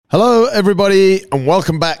Hello, everybody, and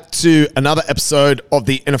welcome back to another episode of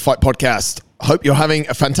the Inner Fight Podcast. I hope you're having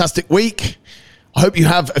a fantastic week. I hope you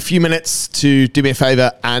have a few minutes to do me a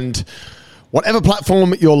favor, and whatever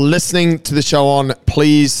platform you're listening to the show on,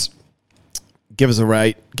 please give us a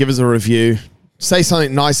rate, give us a review, say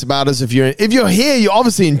something nice about us. If you're here, you're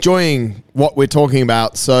obviously enjoying what we're talking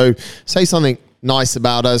about, so say something nice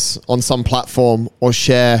about us on some platform or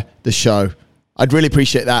share the show. I'd really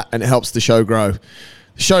appreciate that, and it helps the show grow.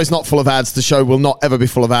 The show is not full of ads. The show will not ever be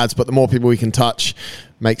full of ads, but the more people we can touch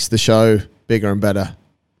makes the show bigger and better.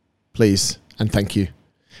 Please and thank you.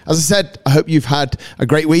 As I said, I hope you've had a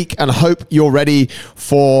great week, and I hope you're ready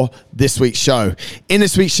for this week's show. In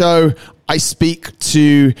this week's show, I speak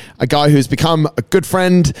to a guy who's become a good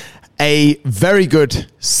friend, a very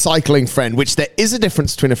good cycling friend, which there is a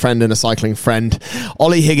difference between a friend and a cycling friend,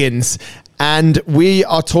 Olly Higgens. And we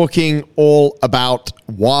are talking all about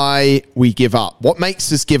why we give up, what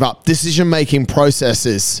makes us give up, decision-making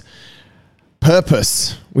processes,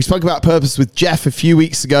 purpose. We spoke about purpose with Jeff a few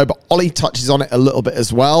weeks ago, but Olly touches on it a little bit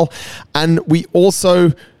as well. And we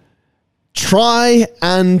also try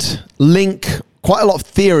and link quite a lot of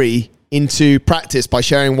theory into practice by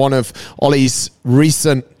sharing one of Olly's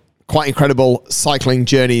recent, quite incredible cycling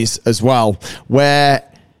journeys as well,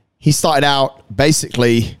 where he started out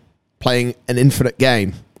basically playing an infinite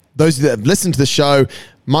game. Those that have listened to the show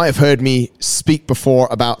might have heard me speak before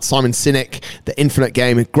about Simon Sinek, The Infinite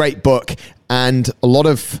Game, a great book. And a lot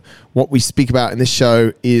of what we speak about in this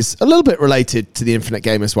show is a little bit related to the infinite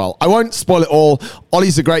game as well. I won't spoil it all.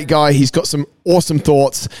 Olly's a great guy. He's got some awesome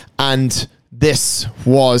thoughts. And this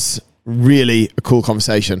was really a cool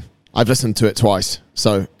conversation. I've listened to it twice,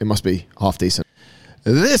 so it must be half decent.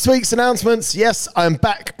 This week's announcements. Yes, I'm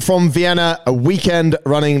back from Vienna, a weekend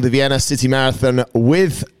running the Vienna City Marathon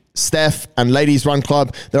with Steph and Ladies Run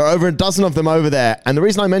Club. There are over a dozen of them over there. And the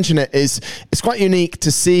reason I mention it is it's quite unique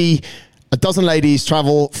to see a dozen ladies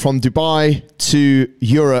travel from Dubai to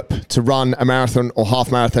Europe to run a marathon or half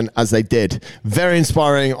marathon as they did. Very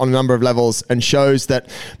inspiring on a number of levels, and shows that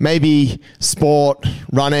maybe sport,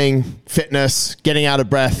 running, fitness, getting out of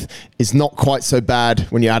breath is not quite so bad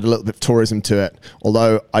when you add a little bit of tourism to it.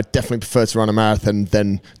 Although I definitely prefer to run a marathon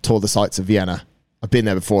than tour the sights of Vienna. I've been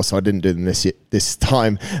there before, so I didn't do them this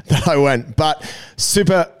time that I went. But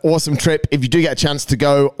super awesome trip. If you do get a chance to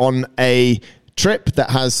go on a trip that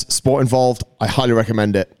has sport involved, I highly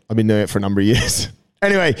recommend it. I've been doing it for a number of years.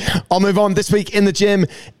 Anyway, I'll move on. This week in the gym,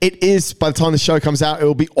 it is, by the time the show comes out, it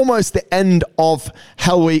will be almost the end of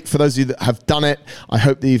Hell Week. For those of you that have done it, I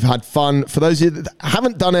hope that you've had fun. For those of you that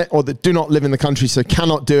haven't done it or that do not live in the country, so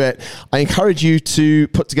cannot do it, I encourage you to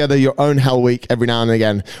put together your own Hell Week every now and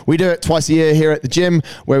again. We do it twice a year here at the gym,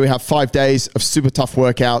 where we have 5 days of super tough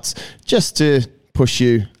workouts just to push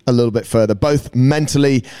you a little bit further, both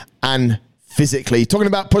mentally and physically. Talking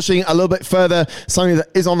about pushing a little bit further, something that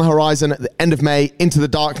is on the horizon at the end of May, Into the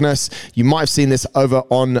Darkness. You might have seen this over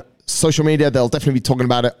on social media. They'll definitely be talking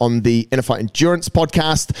about it on the Inner Fight Endurance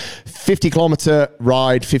podcast. 50-kilometer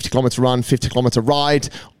ride, 50-kilometer run, 50-kilometer ride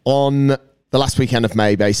on the last weekend of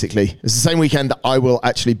May, basically. It's the same weekend that I will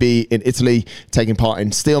actually be in Italy taking part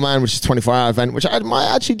in Steelman, which is a 24-hour event, which I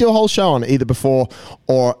might actually do a whole show on, either before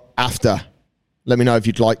or after. Let me know if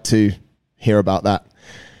you'd like to hear about that.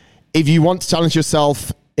 If you want to challenge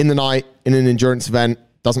yourself in the night in an endurance event,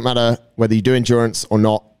 doesn't matter whether you do endurance or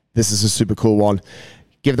not, this is a super cool one.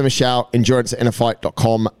 Give them a shout,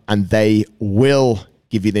 endurance@innerfight.com, and they will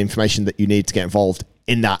give you the information that you need to get involved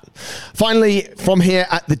in that. Finally, from here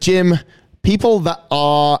at the gym, people that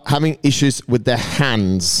are having issues with their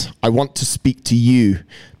hands, I want to speak to you.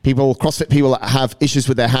 People, CrossFit people that have issues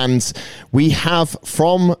with their hands, we have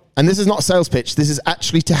from, and this is not a sales pitch, this is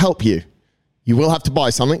actually to help you. You will have to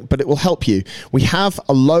buy something, but it will help you. We have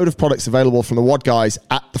a load of products available from the WOD guys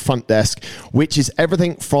at the front desk, which is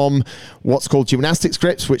everything from what's called gymnastics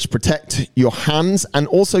grips, which protect your hands and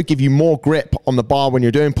also give you more grip on the bar when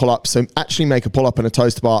you're doing pull-ups. So actually make a pull-up and a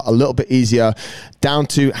toaster bar a little bit easier, down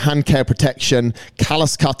to hand care protection,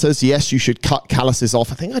 callus cutters. Yes, you should cut calluses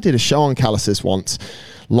off. I think I did a show on calluses once.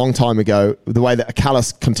 Long time ago, the way that a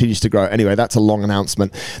callus continues to grow. Anyway, that's a long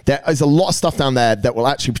announcement. There is a lot of stuff down there that will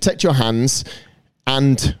actually protect your hands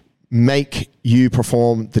and make you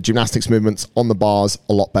perform the gymnastics movements on the bars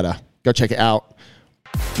a lot better. Go check it out.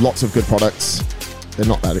 Lots of good products. They're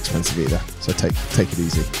not that expensive either, so take it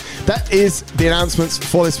easy. That is the announcements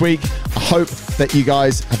for this week. I hope that you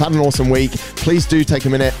guys have had an awesome week. Please do take a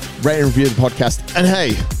minute, rate and review the podcast. And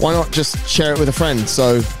hey, why not just share it with a friend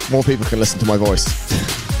so more people can listen to my voice?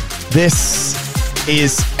 This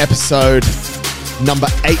is episode number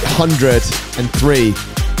 803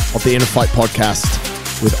 of the Inner Fight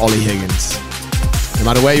Podcast. with Olly Higgens. No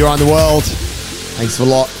matter where you are in the world, thanks a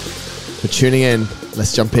lot for tuning in.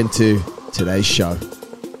 Let's jump into today's show.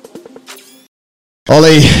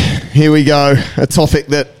 Olly, here we go. A topic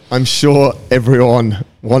that I'm sure everyone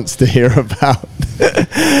wants to hear about.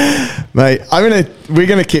 Mate, we're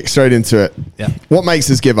gonna kick straight into it. Yeah. What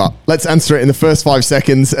makes us give up? Let's answer it in the first 5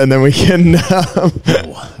 seconds, and then we can.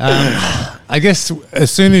 I guess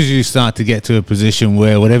as soon as you start to get to a position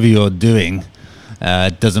where whatever you're doing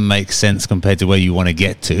doesn't make sense compared to where you want to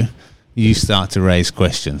get to, you start to raise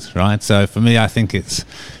questions, right? So for me, I think it's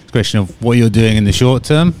a question of what you're doing in the short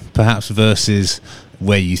term, perhaps versus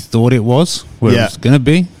where you thought it was, where it was going to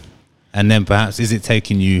be, and then perhaps is it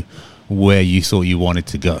taking you where you thought you wanted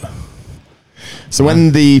to go. So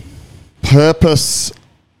when the purpose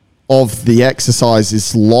of the exercise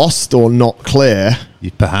is lost or not clear,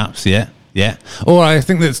 perhaps, yeah. Or I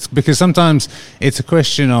think that's because sometimes it's a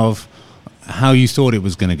question of how you thought it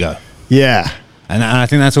was going to go. Yeah. And I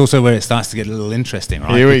think that's also where it starts to get a little interesting,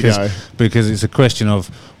 right? Here we go. Because it's a question of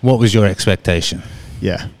what was your expectation?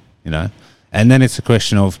 Yeah. You know? And then it's a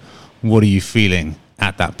question of what are you feeling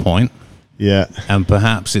at that point? Yeah. And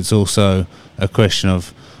perhaps it's also a question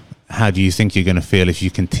of how do you think you're going to feel if you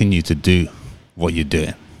continue to do what you're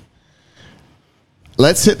doing?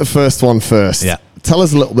 Let's hit the first one first. Yeah. Tell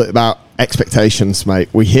us a little bit about expectations, mate.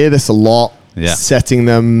 We hear this a lot. Yeah. Setting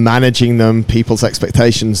them, managing them, people's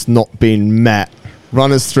expectations not being met.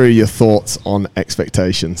 Run us through your thoughts on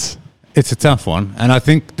expectations. It's a tough one. And I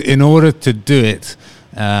think in order to do it,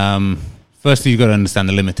 firstly, you've got to understand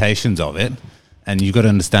the limitations of it. And you've got to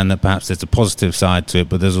understand that perhaps there's a positive side to it,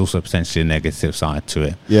 but there's also potentially a negative side to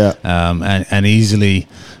it. Yeah. And easily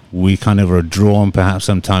we kind of are drawn perhaps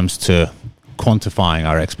sometimes to quantifying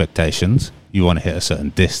our expectations. You want to hit a certain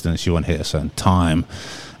distance, you want to hit a certain time.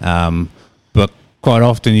 But quite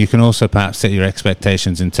often you can also perhaps set your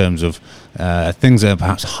expectations in terms of things that are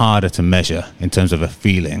perhaps harder to measure in terms of a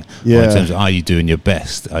feeling. Yeah. Or in terms of, are you doing your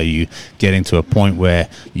best? Are you getting to a point where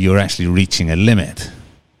you're actually reaching a limit?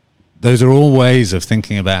 Those are all ways of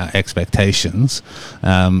thinking about expectations,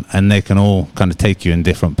 and they can all kind of take you in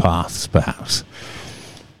different paths, perhaps.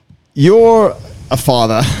 You're a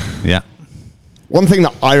father. Yeah. One thing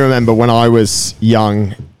that I remember when I was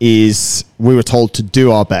young is we were told to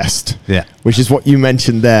do our best. Yeah. Which is what you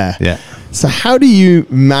mentioned there. Yeah. So how do you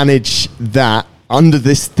manage that under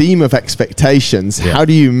this theme of expectations? Yeah. How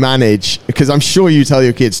do you manage, because I'm sure you tell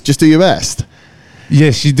your kids, just do your best.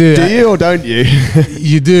 Yes, you do. Do you or don't you?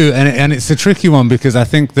 You do, and it's a tricky one because I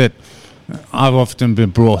think that I've often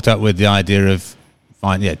been brought up with the idea of,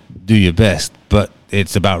 fine, yeah, do your best, but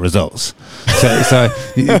it's about results. So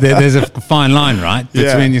there's a fine line, right,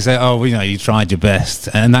 between you say, oh, well, you tried your best,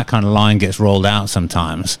 and that kind of line gets rolled out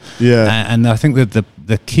sometimes. Yeah. And I think that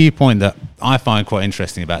the key point that I find quite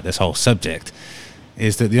interesting about this whole subject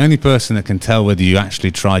is that the only person that can tell whether you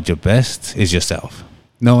actually tried your best is yourself.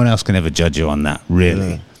 No one else can ever judge you on that,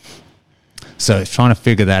 really. Yeah. So it's trying to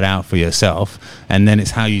figure that out for yourself, and then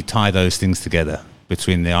it's how you tie those things together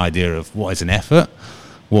between the idea of what is an effort,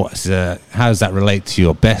 how does that relate to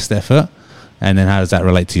your best effort, and then how does that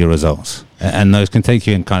relate to your results? And those can take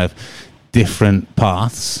you in kind of different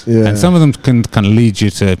paths, and some of them can kind of lead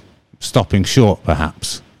you to stopping short,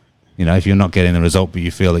 perhaps. If you're not getting the result, but you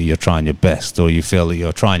feel that you're trying your best, or you feel that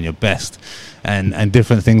you're trying your best, and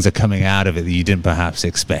different things are coming out of it that you didn't perhaps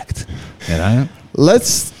expect.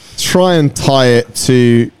 Let's try and tie it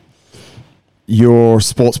to your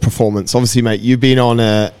sports performance. Obviously, mate, you've been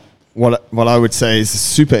on what I would say is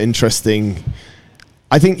super interesting.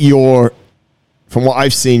 I think from what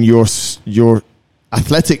I've seen, your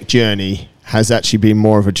athletic journey has actually been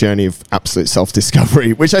more of a journey of absolute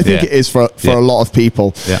self-discovery, which I think it is for a lot of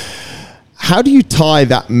people. Yeah. How do you tie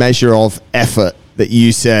that measure of effort that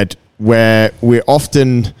you said, where we're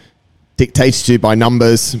often dictated to by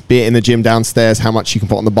numbers, be it in the gym downstairs, how much you can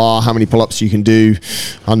put on the bar, how many pull-ups you can do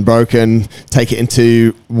unbroken, take it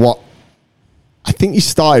into what I think you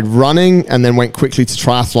started running and then went quickly to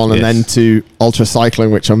triathlon and then to ultra cycling,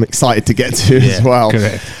 which I'm excited to get to as well.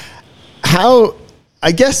 Correct. How,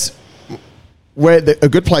 I guess, a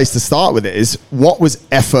good place to start with it is, what was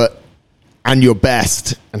effort and your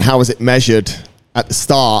best, and how was it measured at the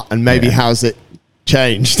start, and maybe how's it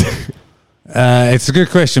changed? It's a good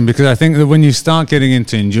question, because I think that when you start getting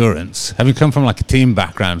into endurance, having come from like a team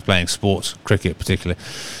background, playing sports, cricket particularly,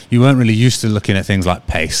 you weren't really used to looking at things like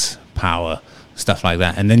pace, power, stuff like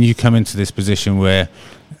that. And then you come into this position where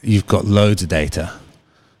you've got loads of data.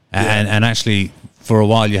 And actually, for a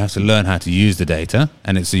while, you have to learn how to use the data,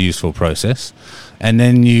 and it's a useful process. And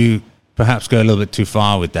then you perhaps go a little bit too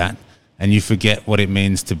far with that, and you forget what it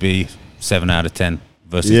means to be 7 out of 10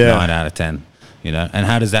 versus 9 out of 10, you know? And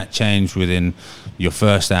how does that change within your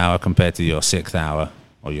first hour compared to your 6th hour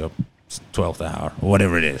or your 12th hour or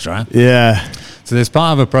whatever it is, right? Yeah. So there's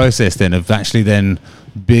part of a process then of actually then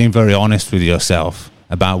being very honest with yourself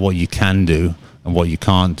about what you can do and what you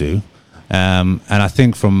can't do. And I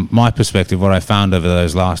think from my perspective, what I found over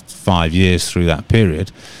those last 5 years through that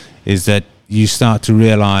period is that you start to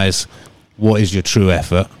realize what is your true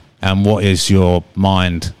effort and what is your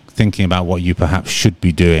mind thinking about what you perhaps should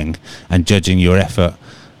be doing and judging your effort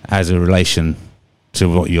as a relation to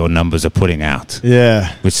what your numbers are putting out.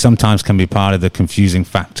 Yeah. Which sometimes can be part of the confusing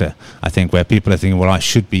factor, I think, where people are thinking, well, I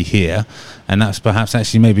should be here. And that's perhaps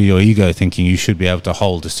actually maybe your ego thinking you should be able to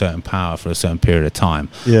hold a certain power for a certain period of time,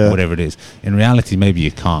 whatever it is. In reality, maybe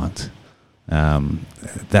you can't.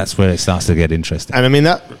 That's where it starts to get interesting. And I mean,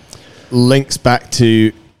 that links back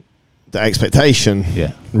to the expectation,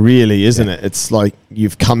 really, isn't it? It's like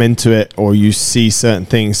you've come into it or you see certain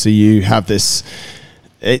things, so you have this...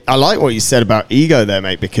 I like what you said about ego there,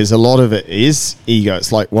 mate, because a lot of it is ego.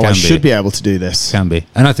 It's like, well, I should be able to do this. Can be.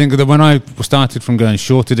 And I think that when I started from going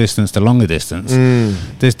shorter distance to longer distance,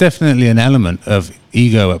 there's definitely an element of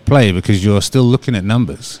ego at play because you're still looking at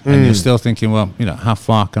numbers and you're still thinking, well, you know, how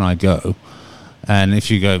far can I go? And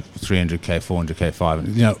if you go 300K, 400K,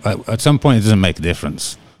 500, you know, at some point it doesn't make a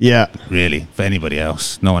difference. Yeah. Really, for anybody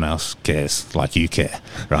else. No one else cares like you care,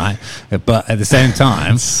 right? But at the same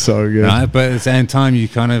time... so good. Right? But at the same time,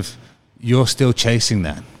 you're still chasing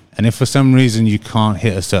that. And if for some reason you can't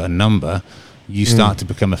hit a certain number, you start to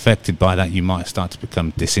become affected by that. You might start to become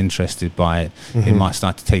disinterested by it. It might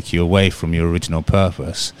start to take you away from your original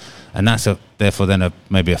purpose. And that's therefore then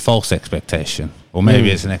maybe a false expectation. Or maybe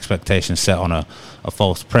it's an expectation set on a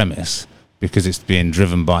false premise because it's being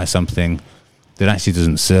driven by something that actually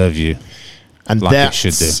doesn't serve you and like it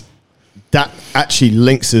should do. That actually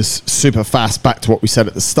links us super fast back to what we said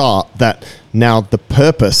at the start, that now the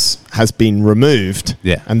purpose has been removed.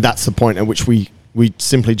 Yeah. And that's the point at which we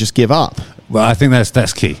simply just give up. Well, I think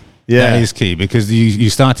that's key. Yeah. That is key because you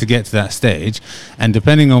start to get to that stage and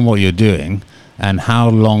depending on what you're doing and how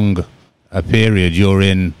long a period you're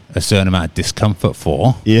in a certain amount of discomfort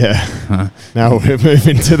for. Yeah. Now we're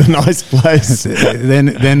moving to the nice place.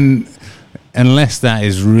 then unless that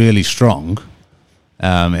is really strong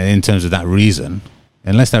in terms of that reason,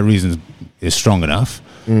 unless that reason is strong enough,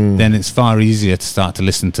 then it's far easier to start to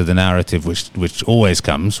listen to the narrative which always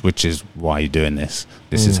comes, which is why you're doing this.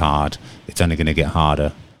 This is hard. It's only going to get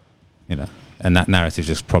harder, you know. And that narrative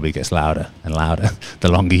just probably gets louder and louder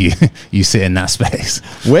the longer you sit in that space.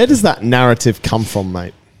 Where does that narrative come from,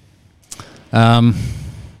 mate?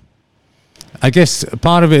 I guess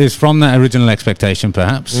part of it is from that original expectation,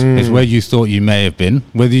 perhaps, is where you thought you may have been.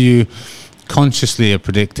 Whether you consciously are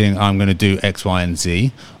predicting, I'm going to do X, Y, and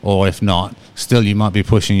Z, or if not, still you might be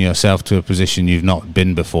pushing yourself to a position you've not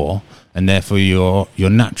been before, and therefore you're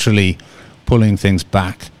naturally pulling things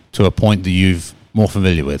back to a point that you're more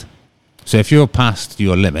familiar with. So if you're past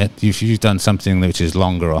your limit, if you've done something which is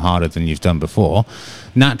longer or harder than you've done before,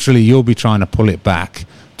 naturally you'll be trying to pull it back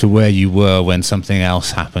to where you were when something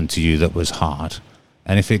else happened to you that was hard.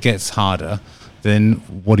 And if it gets harder, then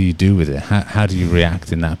what do you do with it? How do you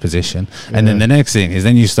react in that position? And then the next thing is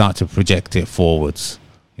then you start to project it forwards.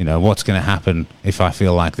 You know, what's going to happen if I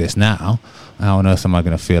feel like this now? How on earth am I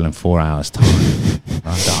going to feel in 4 hours' time?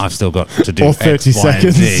 I've still got to do or 30 X,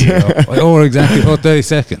 seconds. Y, and Z, or 30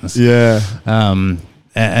 seconds. Yeah.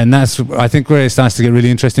 And that's, I think, where it starts to get really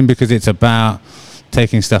interesting because it's about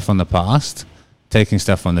taking stuff from the past, taking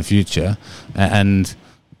stuff from the future, and,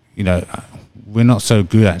 you know, we're not so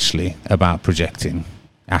good actually about projecting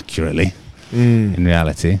accurately in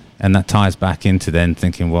reality. And that ties back into then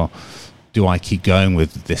thinking, well, do I keep going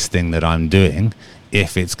with this thing that I'm doing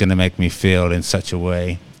if it's going to make me feel in such a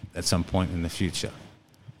way at some point in the future?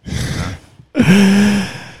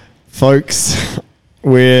 Folks,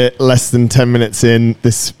 we're less than 10 minutes in.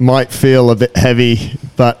 This might feel a bit heavy,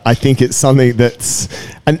 but I think it's something that's...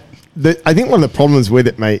 And I think one of the problems with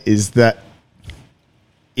it, mate, is that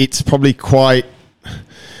it's probably quite...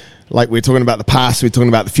 Like we're talking about the past, we're talking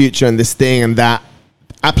about the future and this thing and that.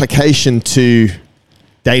 Application to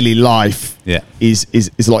daily life is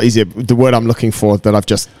a lot easier. The word I'm looking for that I've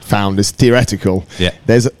just found is theoretical. Yeah.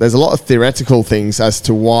 There's a lot of theoretical things as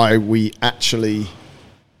to why we actually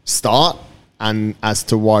start and as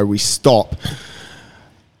to why we stop.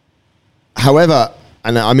 However,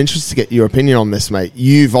 and I'm interested to get your opinion on this, mate.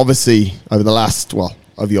 You've obviously, over the last,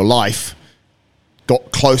 of your life,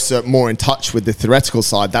 got closer, more in touch with the theoretical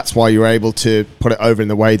side. That's why you're able to put it over in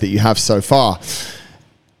the way that you have so far.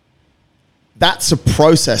 That's a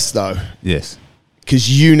process, though. Yes. Because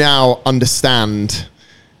you now understand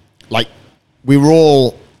like we were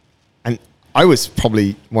all, and I was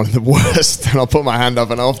probably one of the worst, and I'll put my hand up,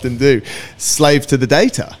 and I often do, slave to the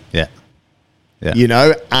data. Yeah. You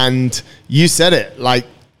know, and you said it, like,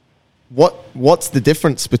 what's the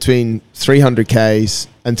difference between 300Ks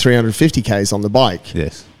and 350Ks on the bike?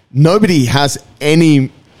 Yes. Nobody has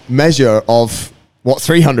any measure of what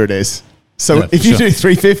 300 is. So if you do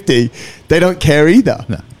 350, they don't care either.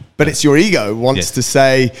 No. But it's your ego wants to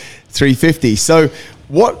say 350. So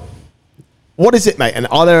what is it, mate? And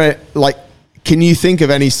are there, like, can you think of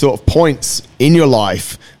any sort of points in your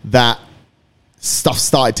life that stuff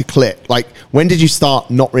started to click? Like, when did you start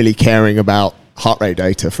not really caring about heart rate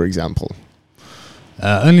data, for example?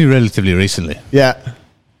 Only relatively recently. Yeah.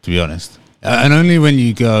 To be honest. And only when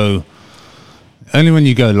you go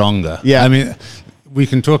longer. Yeah. I mean, we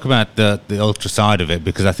can talk about the ultra side of it,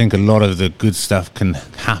 because I think a lot of the good stuff can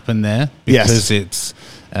happen there because it's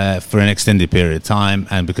for an extended period of time,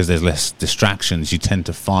 and because there's less distractions, you tend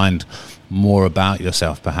to find more about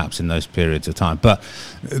yourself perhaps in those periods of time. But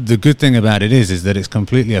the good thing about it is that it's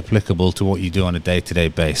completely applicable to what you do on a day-to-day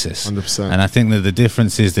basis. 100%. And I think that the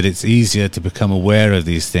difference is that it's easier to become aware of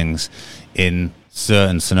these things in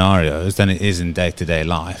certain scenarios than it is in day-to-day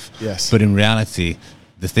life. Yes. But in reality,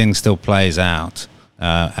 the thing still plays out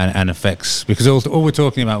and affects, because all we're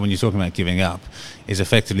talking about when you're talking about giving up is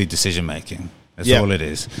effectively decision making. That's all it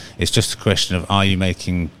is. It's just a question of, are you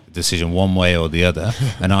making a decision one way or the other,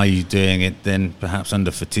 and are you doing it then perhaps under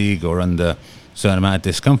fatigue or under a certain amount of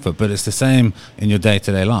discomfort? But it's the same in your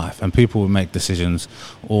day-to-day life, and people will make decisions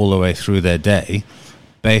all the way through their day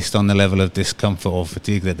based on the level of discomfort or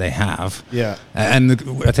fatigue that they have. Yeah. And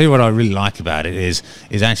I tell you what I really like about it is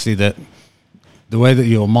actually that the way that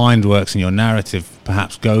your mind works and your narrative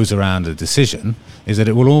perhaps goes around a decision is that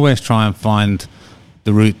it will always try and find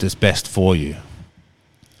the route that's best for you.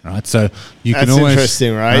 Right? So you That's can always...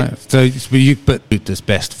 interesting, right? So but the route that's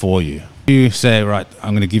best for you. You say, right,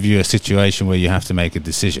 I'm going to give you a situation where you have to make a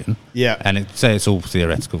decision. Yeah. And say it's all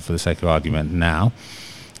theoretical for the sake of argument now,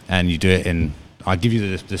 and you do it in... I give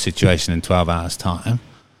you the situation in 12 hours' time,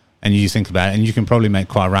 and you think about it, and you can probably make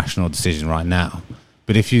quite a rational decision right now.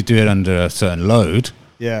 But if you do it under a certain load,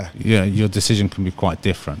 your decision can be quite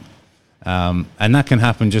different. And that can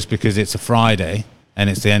happen just because it's a Friday and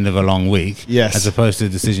it's the end of a long week, as opposed to the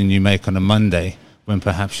decision you make on a Monday when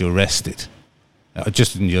perhaps you're rested,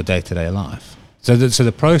 just in your day-to-day life. So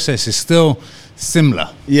the process is still similar,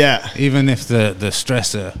 even if the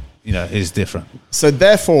stressor is different. So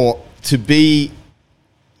therefore, to be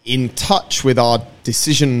in touch with our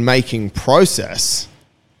decision-making process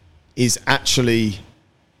is actually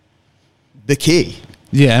the key.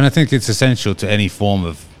 Yeah, and I think it's essential to any form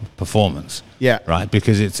of performance. Yeah. Right?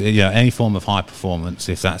 Because it's any form of high performance,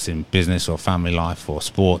 if that's in business or family life or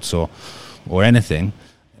sports or anything,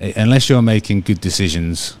 unless you're making good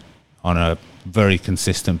decisions on a very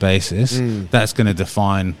consistent basis, that's going to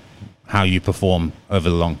define how you perform over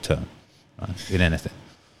the long term, right, in anything.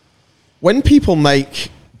 When people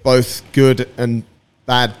make both good and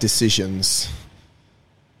bad decisions,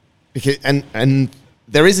 because and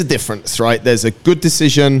there is a difference, right? There's a good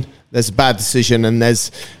decision, there's a bad decision, and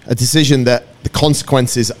there's a decision that the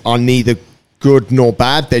consequences are neither good nor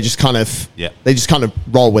bad. They just kind of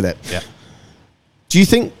roll with it. Yeah. Do you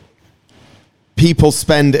think people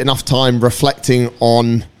spend enough time reflecting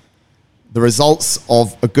on the results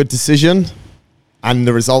of a good decision and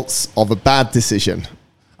the results of a bad decision?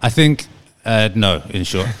 I think no, in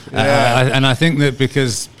short. And I think that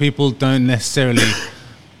because people don't necessarily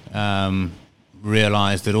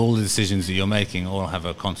realize that all the decisions that you're making all have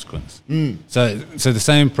a consequence. So the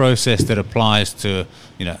same process that applies to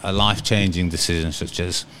a life-changing decision, such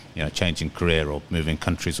as changing career or moving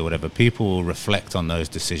countries or whatever, people will reflect on those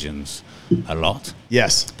decisions a lot.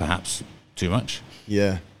 Yes. Perhaps too much.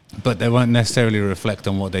 Yeah. But they won't necessarily reflect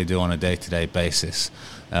on what they do on a day-to-day basis.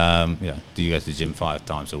 Do you go to the gym 5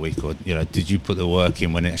 times a week, or did you put the work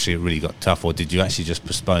in when it actually really got tough, or did you actually just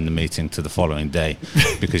postpone the meeting to the following day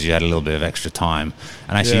because you had a little bit of extra time?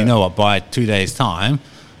 And actually, you know what? By 2 days' time,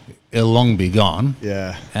 it'll long be gone.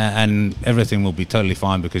 Yeah. And everything will be totally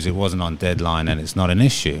fine because it wasn't on deadline and it's not an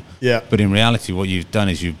issue. Yeah. But in reality, what you've done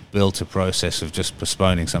is you've built a process of just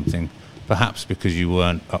postponing something, perhaps because you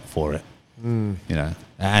weren't up for it.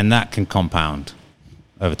 And that can compound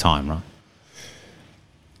over time, right?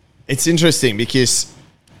 It's interesting because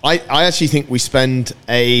I actually think we spend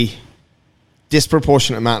a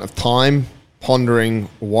disproportionate amount of time pondering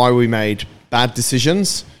why we made bad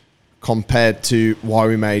decisions compared to why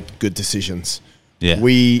we made good decisions. Yeah.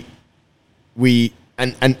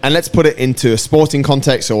 And let's put it into a sporting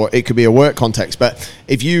context, or it could be a work context, but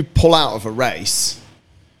if you pull out of a race,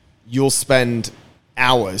 you'll spend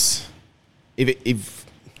hours,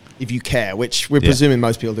 if you care, which we're presuming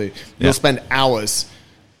most people do, you'll spend hours,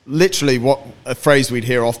 literally what a phrase we'd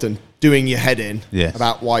hear often, doing your head in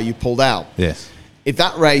about why you pulled out. Yes. If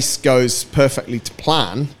that race goes perfectly to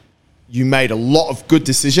plan, you made a lot of good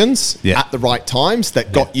decisions at the right times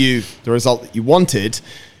that got you the result that you wanted.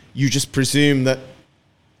 You just presume that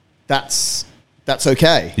that's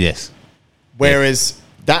okay. Yes. Whereas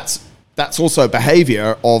that's also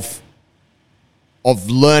behavior of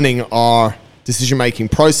learning our decision-making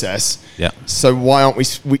process. Yeah. So why aren't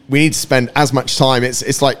we need to spend as much time?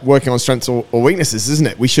 It's like working on strengths or weaknesses, isn't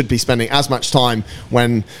it? We should be spending as much time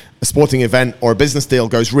when a sporting event or a business deal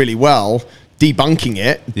goes really well, debunking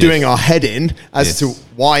it, doing our head in as to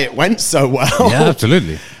why it went so well. Yeah,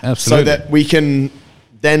 absolutely. So that we can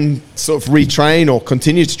then sort of retrain or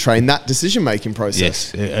continue to train that decision-making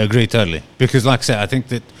process. Yes, I agree totally. Because like I said, I think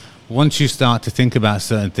that once you start to think about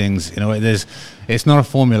certain things, it's not a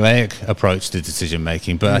formulaic approach to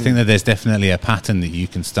decision-making, but I think that there's definitely a pattern that you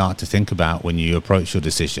can start to think about when you approach your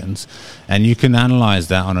decisions, and you can analyze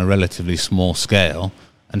that on a relatively small scale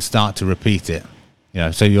and start to repeat it.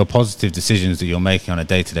 So your positive decisions that you're making on a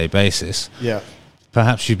day-to-day basis,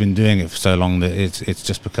 perhaps you've been doing it for so long that it's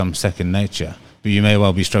just become second nature, but you may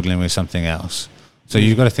well be struggling with something else. So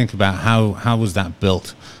you've got to think about how was that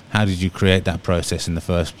built? How did you create that process in the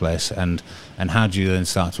first place? And how do you then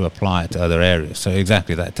start to apply it to other areas? So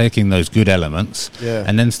exactly that, taking those good elements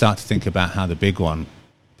and then start to think about how the big one,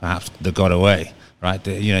 perhaps that got away, right?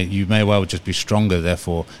 You may well just be stronger,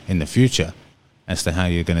 therefore, in the future as to how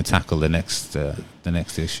you're going to tackle the next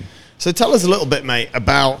issue. So tell us a little bit, mate,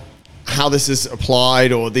 about how this is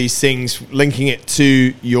applied, or these things, linking it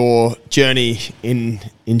to your journey in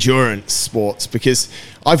endurance sports, because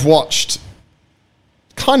I've watched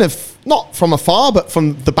kind of not from afar, but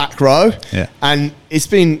from the back row. Yeah. And it's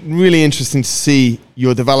been really interesting to see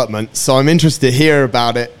your development. So I'm interested to hear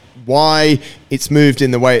about it, why it's moved in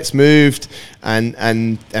the way it's moved, and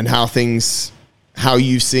how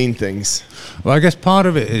you've seen things. Well, I guess part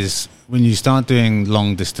of it is when you start doing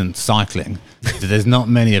long distance cycling, there's not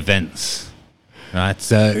many events, right?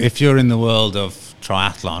 So if you're in the world of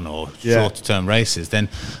triathlon or shorter term races, then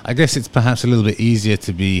I guess it's perhaps a little bit easier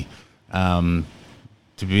to be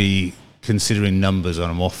considering numbers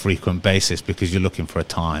on a more frequent basis, because you're looking for a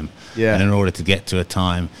time. Yeah. And in order to get to a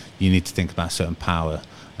time, you need to think about certain power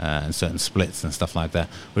and certain splits and stuff like that.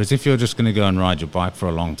 Whereas if you're just going to go and ride your bike for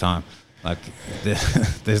a long time, like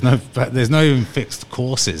there's no even fixed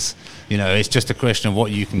courses. It's just a question of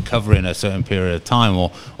what you can cover in a certain period of time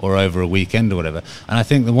or over a weekend or whatever. And I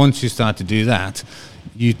think that once you start to do that,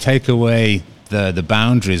 you take away the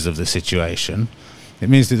boundaries of the situation. It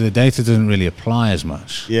means that the data doesn't really apply as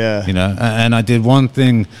much. Yeah. And I did one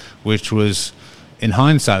thing which was, in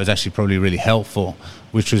hindsight, was actually probably really helpful,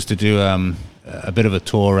 which was to do a bit of a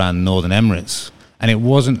tour around Northern Emirates. And it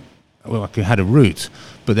wasn't, like, it had a route,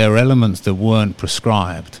 but there were elements that weren't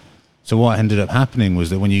prescribed. So what ended up happening was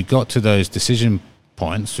that when you got to those decision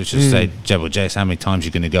points, which is, say, Jebel Jais, how many times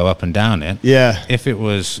you're going to go up and down it, if it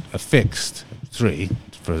was a fixed 3,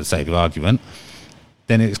 for the sake of argument,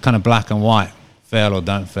 then it's kind of black and white, fail or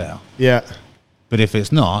don't fail. Yeah. But if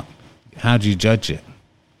it's not, how do you judge it?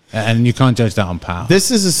 And you can't judge that on power.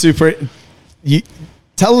 This is a super...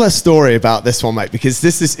 Tell a story about this one, mate, because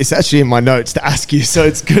it's actually in my notes to ask you, so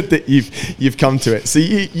it's good that you've come to it. So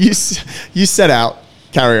you set out.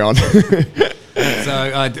 Carry on. So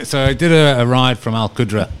I did a ride from Al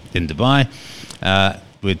Qudra in Dubai,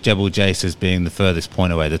 with Jebel Jais as being the furthest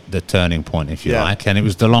point away, the turning point, if you like, and it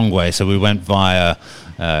was the long way. So we went via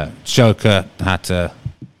Shoka, Hatta,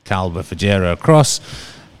 Kalba, Fujairah across,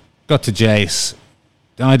 got to Jais.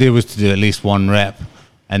 The idea was to do at least one rep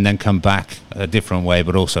and then come back a different way,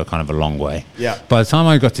 but also kind of a long way. Yeah. By the time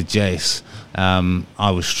I got to Jais,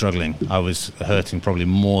 I was struggling. I was hurting probably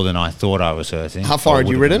more than I thought I was hurting. How far had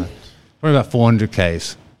you ridden? Probably about 400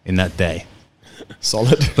 Ks in that day.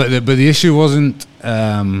 Solid. But the issue wasn't,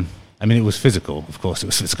 it was physical, of course it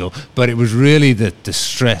was physical, but it was really the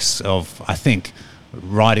stress of, I think,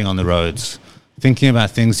 riding on the roads, thinking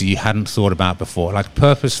about things that you hadn't thought about before. Like,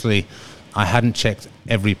 purposely, I hadn't checked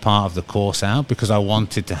every part of the course out because I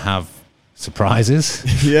wanted to have surprises.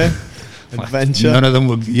 Yeah. Adventure. None of them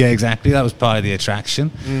were, exactly. That was part of the attraction.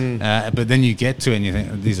 But then you get to it and you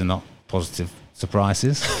think, these are not positive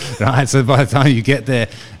surprises, right? So by the time you get there,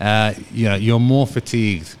 you're more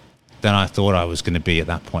fatigued than I thought I was going to be at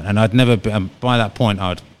that point. And I'd never been, by that point,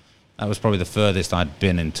 that was probably the furthest I'd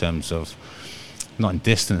been in terms of, not in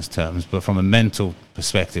distance terms, but from a mental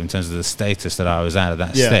perspective, in terms of the status that I was at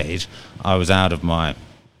that stage, I was out of my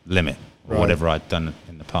limit, or whatever I'd done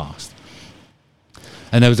in the past.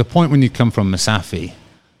 And there was a point when you come from Masafi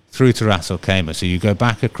through to Ras Al Khaimah. So you go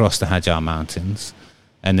back across the Hajar Mountains,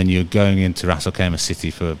 and then you're going into Ras Al Khaimah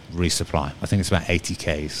city for resupply. I think it's about 80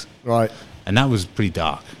 Ks. Right. And that was pretty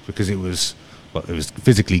dark because it was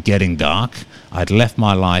physically getting dark. I'd left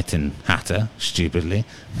my light in Hatta, stupidly.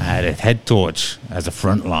 I had a head torch as a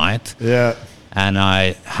front light. Yeah. And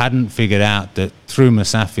I hadn't figured out that through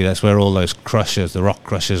Masafi, that's where all those crushers, the rock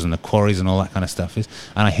crushers and the quarries and all that kind of stuff is.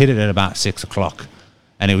 And I hit it at about 6 o'clock.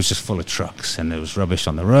 And it was just full of trucks, and there was rubbish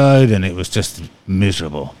on the road, and it was just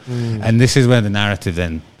miserable. And this is where the narrative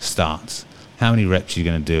then starts. How many reps are you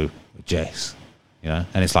going to do with Jace? You know,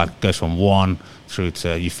 and it's like it goes from 1 through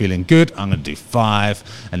to you feeling good. I'm going to do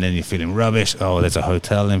 5, and then you're feeling rubbish. Oh, there's a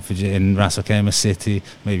hotel in Ras Al Khaimah city.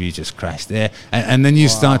 Maybe you just crashed there, and then you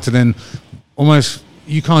start to then almost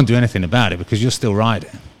you can't do anything about it because you're still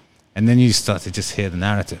riding, and then you start to just hear the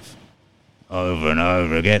narrative over and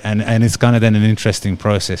over again, and it's kind of then an interesting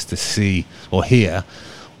process to see or hear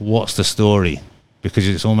what's the story, because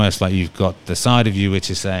it's almost like you've got the side of you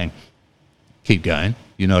which is saying, keep going,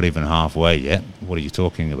 you're not even halfway yet, what are you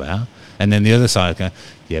talking about? And then the other side going,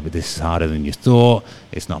 yeah, but this is harder than you thought,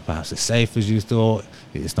 it's not perhaps as safe as you thought,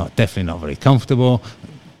 it's definitely not very comfortable,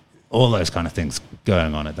 all those kind of things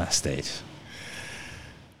going on at that stage.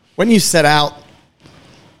 When you set out,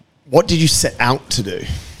 what did you set out to do?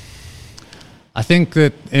 I think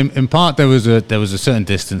that in part there was a certain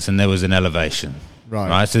distance and there was an elevation,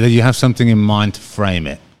 right? So that you have something in mind to frame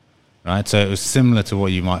it, right? So it was similar to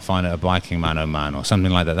what you might find at a biking man or something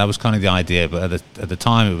like that. That was kind of the idea, but at the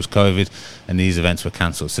time it was COVID and these events were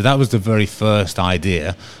cancelled. So that was the very first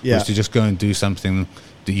idea, was to just go and do something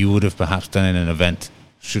that you would have perhaps done in an event,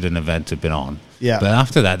 should an event have been on. Yeah. But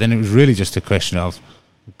after that, then it was really just a question of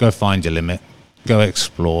go find your limit, go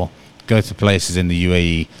explore, go to places in the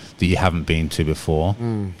UAE that you haven't been to before,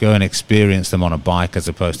 go and experience them on a bike as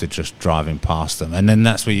opposed to just driving past them. And then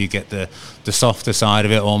that's where you get the softer side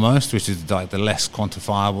of it almost, which is like the less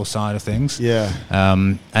quantifiable side of things. Yeah.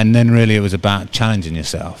 And then really it was about challenging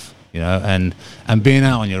yourself, you know, and being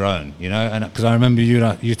out on your own, you know, and because I remember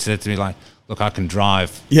you said to me like, look, I can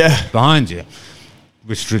drive behind you,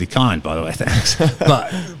 which is really kind, by the way, thanks.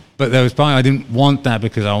 But there was part I didn't want that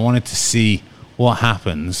because I wanted to see what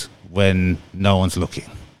happens when no one's looking.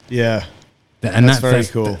 Yeah. And that's very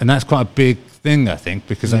cool. And that's quite a big thing, I think,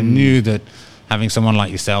 because I knew that having someone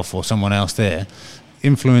like yourself or someone else there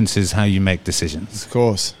influences how you make decisions. Of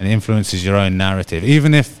course. And influences your own narrative.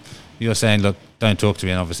 Even if you're saying, look, don't talk to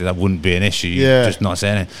me, and obviously that wouldn't be an issue. You're just not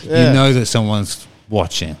saying it. Yeah. You know that someone's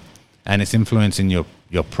watching and it's influencing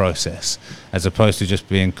your process as opposed to just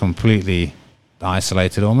being completely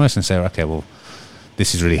isolated almost and say, okay, well,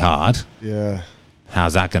 this is really hard. Yeah.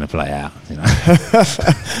 How's that going to play out? You know?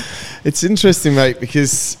 It's interesting, mate,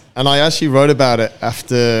 because, and I actually wrote about it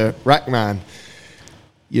after Rackman,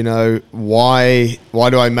 you know, why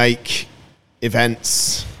do I make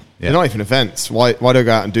events? Yeah. They're not even events. Why do I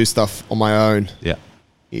go out and do stuff on my own? Yeah.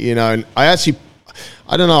 You know, and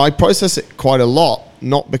I don't know, I process it quite a lot,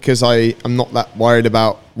 not because I'm not that worried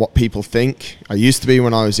about what people think. I used to be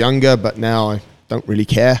when I was younger, but now I don't really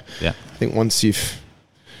care. Yeah. I think once you've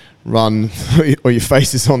run or your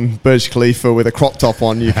face is on Burj Khalifa with a crop top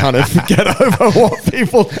on, you kind of get over what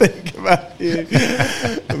people think about you.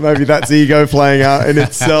 Maybe that's ego playing out in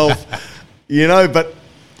itself, you know, but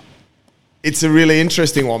it's a really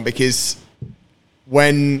interesting one because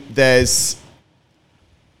when there's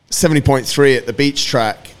 70.3 at the beach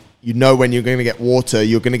track, you know when you're going to get water,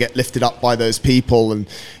 you're going to get lifted up by those people. And,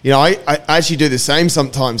 you know, I actually do the same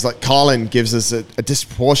sometimes. Like Carlin gives us a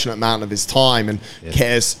disproportionate amount of his time and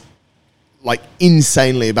cares like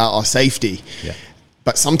insanely about our safety. Yeah.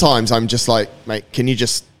 But sometimes I'm just like, mate, can you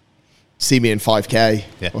just see me in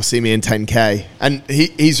 5K or see me in 10K? And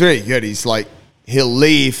he's really good. He's like, he'll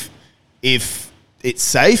leave if it's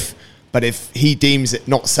safe. But if he deems it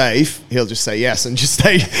not safe, he'll just say yes and just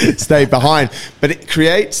stay behind. But it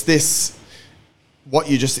creates this, what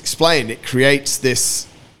you just explained, it creates this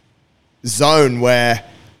zone where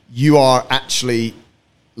you are actually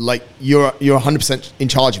like, you're 100% in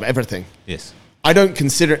charge of everything. Yes. I don't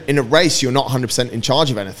consider in a race, you're not 100% in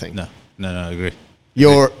charge of anything. No, I agree.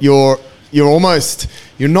 You're almost,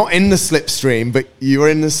 you're not in the slipstream, but you're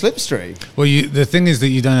in the slipstream. Well, the thing is that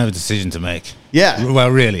you don't have a decision to make. Yeah. Well,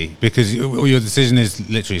 really, because your decision is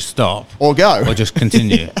literally stop. Or go. Or just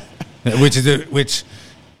continue. Which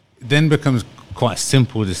then becomes quite a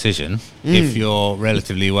simple decision if you're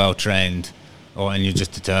relatively well-trained and you're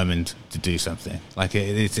just determined to do something. Like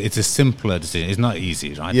it's a simpler decision. It's not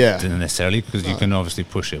easy, right? Yeah. Necessarily, because you can obviously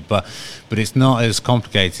push it, but it's not as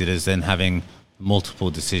complicated as then having multiple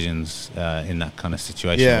decisions in that kind of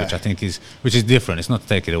situation, which I think is different. It's not to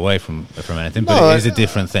take it away from anything, but it is a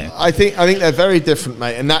different thing. I think they're very different,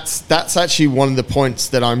 mate, and that's actually one of the points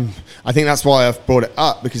that I think that's why I've brought it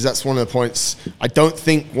up, because that's one of the points. I don't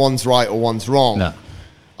think one's right or one's wrong. No.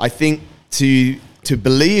 I think to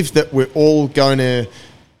believe that we're all going to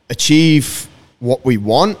achieve what we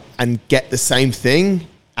want and get the same thing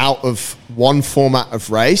out of one format of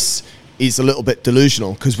race is a little bit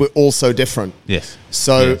delusional, because we're all so different. Yes.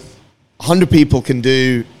 So 100 people can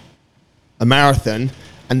do a marathon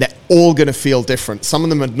and they're all going to feel different. Some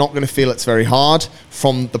of them are not going to feel it's very hard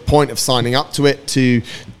from the point of signing up to it to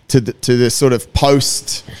the sort of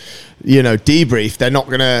post, debrief. They're not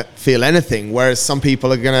going to feel anything, whereas some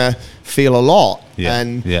people are going to feel a lot. Yeah.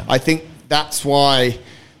 And I think that's why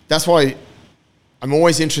I'm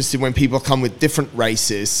always interested when people come with different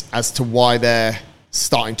races as to why they're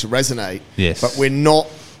starting to resonate. Yes. But we're not,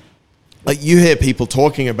 like, you hear people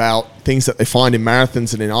talking about things that they find in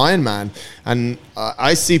marathons and in Ironman, and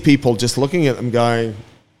I see people just looking at them going,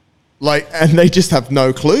 and they just have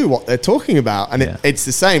no clue what they're talking about. And it's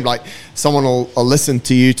the same. Like, someone will listen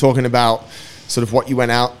to you talking about sort of what you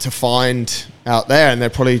went out to find out there, and they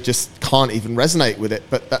probably just can't even resonate with it.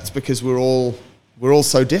 But that's because we're all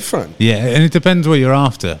so different. Yeah, and it depends what you're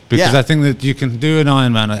after, because Yeah. I think that you can do an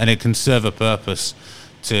Ironman and it can serve a purpose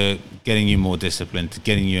to getting you more disciplined, to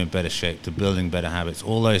getting you in better shape, to building better habits.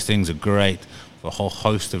 All those things are great for a whole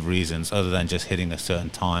host of reasons other than just hitting a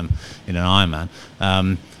certain time in an Ironman.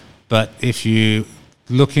 But if you're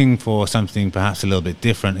looking for something perhaps a little bit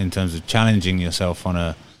different in terms of challenging yourself on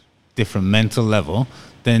a different mental level,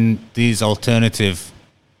 then these alternative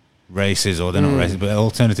races, or they're not races, but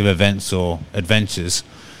alternative events or adventures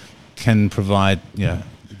can provide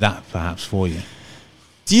that perhaps for you.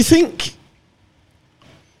 Do you think,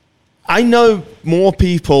 I know more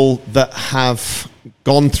people that have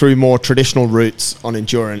gone through more traditional routes on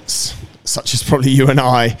endurance, such as probably you and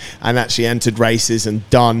I, and actually entered races and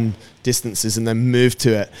done distances and then moved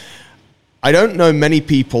to it. I don't know many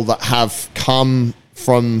people that have come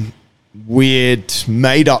from weird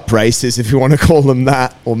made-up races, if you want to call them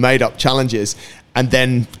that, or made-up challenges, and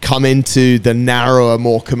then come into the narrower,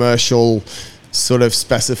 more commercial sort of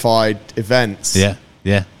specified events. Yeah.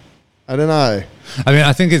 I don't know. I mean,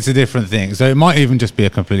 I think it's a different thing. So it might even just be a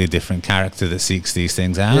completely different character that seeks these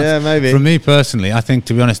things out. Yeah, maybe. For me personally, I think,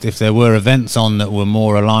 to be honest, if there were events on that were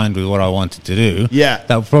more aligned with what I wanted to do,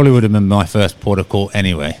 that probably would have been my first port of call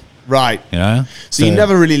anyway. Right. So you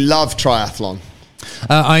never really loved triathlon?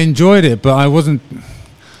 I enjoyed it, but I wasn't...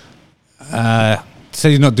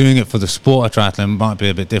 say you're not doing it for the sport of triathlon might be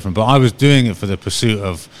a bit different, but I was doing it for the pursuit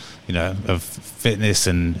of, of fitness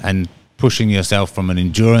and pushing yourself from an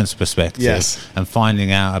endurance perspective, and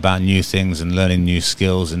finding out about new things and learning new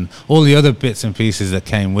skills and all the other bits and pieces that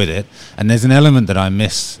came with it. And there's an element that I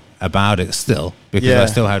miss about it still, because I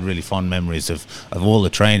still had really fond memories of all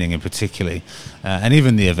the training in particularly, and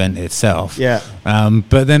even the event itself.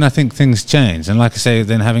 But then I think things changed, and like I say,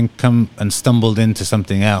 then having come and stumbled into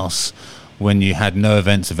something else when you had no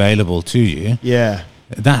events available to you,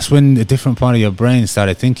 that's when a different part of your brain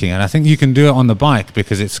started thinking. And I think you can do it on the bike,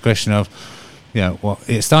 because it's a question of,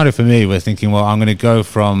 it started for me with thinking, well, I'm going to go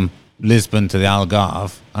from Lisbon to the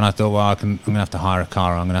Algarve, and I thought, well, I'm going to have to hire a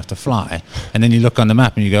car, or I'm going to have to fly. And then you look on the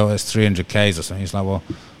map and you go, it's 300 Ks or something. It's like, well,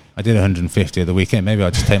 I did 150 at the weekend, maybe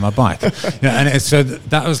I'll just take my bike. And so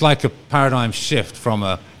that was like a paradigm shift from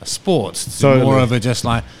a sport to more of a just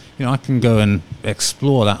like, I can go and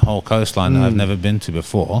explore that whole coastline that I've never been to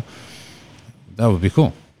before. That would be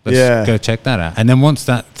cool. Let's go check that out. And then once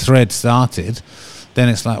that thread started, then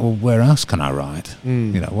it's like, well, where else can I ride?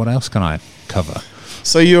 What else can I cover?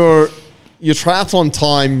 So your triathlon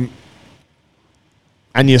time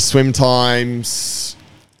and your swim times,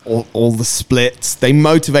 all the splits, they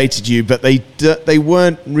motivated you, but they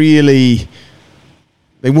weren't really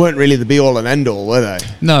the be all and end all, were they?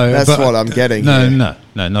 No, that's what I'm getting. No, not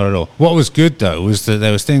at all. What was good though was that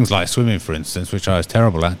there was things like swimming, for instance, which I was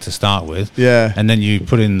terrible at to start with. And then you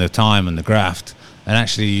put in the time and the graft, and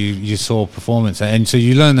actually you saw performance, and so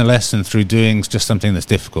you learn the lesson through doing just something that's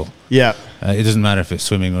difficult. It doesn't matter if it's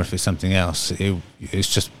swimming or if it's something else.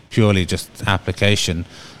 It's just purely just application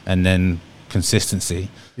and then consistency,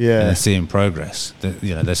 and then seeing progress.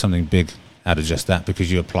 There's something big out of just that,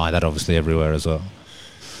 because you apply that obviously everywhere as well.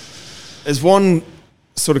 There's one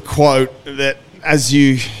sort of quote that as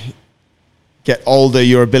you get older,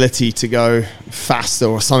 your ability to go faster,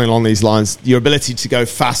 or something along these lines, your ability to go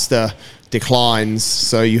faster declines,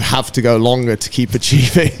 so you have to go longer to keep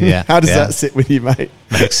achieving. Yeah. How does that sit with you, mate?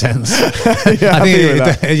 Makes sense.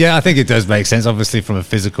 I think it does make sense. Obviously, from a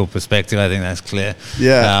physical perspective, I think that's clear.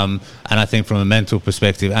 Yeah. And I think from a mental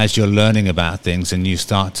perspective, as you're learning about things and you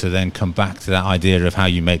start to then come back to that idea of how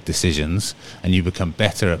you make decisions and you become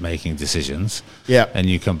better at making decisions, yeah, and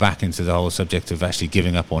you come back into the whole subject of actually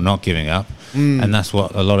giving up or not giving up, and that's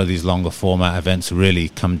what a lot of these longer format events really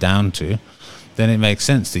come down to, then it makes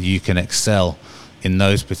sense that you can excel in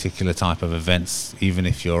those particular type of events even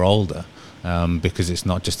if you're older, because it's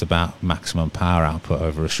not just about maximum power output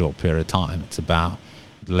over a short period of time. It's about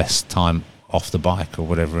less time off the bike or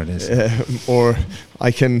whatever it is. Or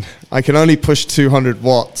I can only push 200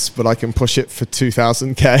 watts, but I can push it for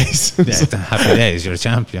 2,000 Ks. Yeah, happy days, you're a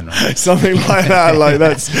champion, right? Something like that. Like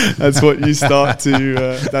that's what you start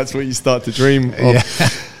to dream of. Yeah.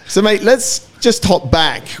 So, mate, let's just hop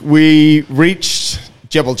back. We reached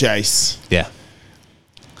Jebel Jais. Yeah.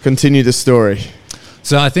 Continue the story.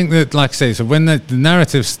 So I think that, like I say, so when the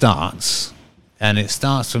narrative starts, and it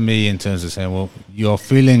starts for me in terms of saying, well, you're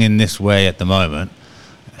feeling in this way at the moment,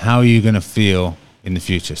 how are you going to feel in the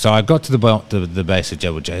future? So I got to the base of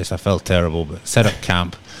Jebel Jais. I felt terrible, but set up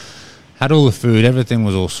camp, had all the food, everything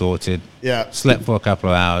was all sorted. Yeah. Slept for a couple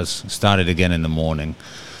of hours, started again in the morning.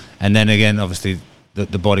 And then again, obviously,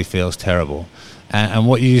 the body feels terrible. And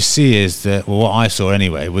what you see is that, well, what I saw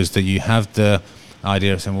anyway, was that you have the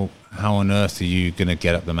idea of saying, well, how on earth are you going to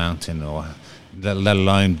get up the mountain, or let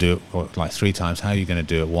alone do it like 3 times? How are you going to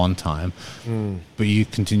do it one time? But you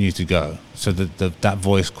continue to go, so that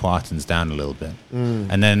voice quietens down a little bit.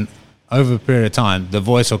 And then over a period of time, the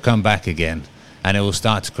voice will come back again, and it will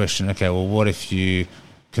start to question, okay, well, what if you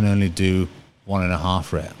can only do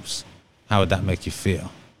 1.5 reps? How would that make you feel?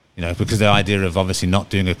 You know, because the idea of obviously not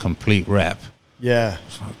doing a complete rep, yeah,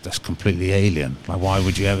 that's completely alien. Like, why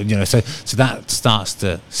would you ever, you know? So that starts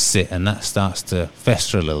to sit, and that starts to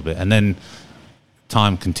fester a little bit, and then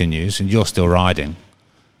time continues, and you're still riding,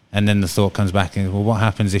 and then the thought comes back, and well, what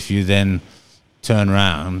happens if you then turn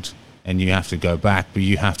around and you have to go back, but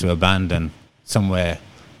you have to abandon somewhere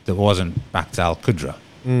that wasn't back to Al Qudra?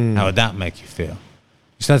 How would that make you feel?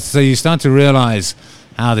 You start to realize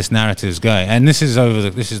how this narrative is going, and this is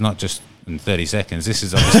not just in 30 seconds. This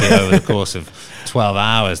is obviously over the course of 12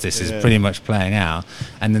 hours. This is pretty much playing out,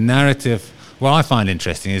 and the narrative. What I find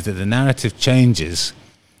interesting is that the narrative changes.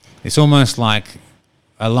 It's almost like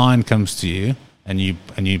a line comes to you, and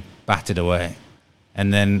you bat it away,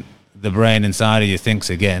 and then the brain inside of you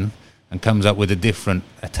thinks again and comes up with a different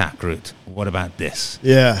attack route. What about this?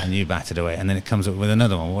 Yeah, and you bat it away, and then it comes up with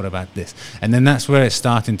another one. What about this? And then that's where it's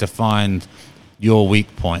starting to find your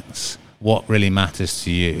weak points, what really matters to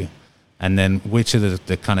you, and then which are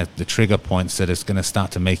the kind of the trigger points that is going to start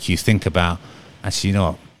to make you think about, actually, you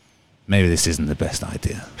know what, maybe this isn't the best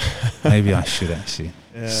idea. Maybe I should actually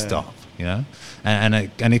stop, you know? And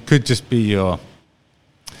it could just be your,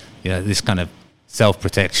 you know, this kind of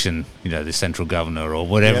self-protection, you know, the central governor or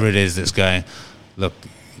whatever it is that's going, look,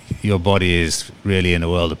 your body is really in a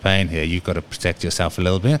world of pain here. You've got to protect yourself a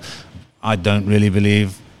little bit. I don't really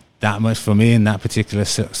believe that much for me in that particular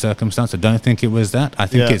circumstance. I don't think it was that. I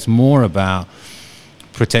think it's more about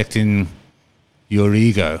protecting your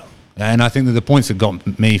ego. And I think that the points that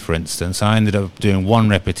got me, for instance, I ended up doing 1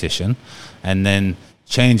 repetition and then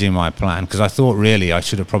changing my plan, because I thought really I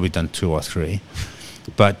should have probably done 2 or 3,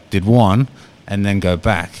 but did 1 and then go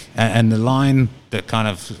back. And the line that kind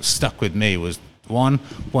of stuck with me was, 1,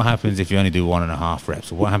 what happens if you only do 1.5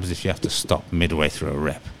 reps? Or what happens if you have to stop midway through a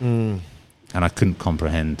rep? And I couldn't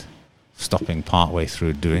comprehend stopping partway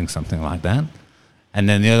through doing something like that. And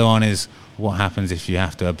then the other one is, what happens if you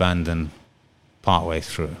have to abandon partway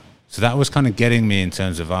through? So that was kind of getting me in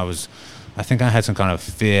terms of I think I had some kind of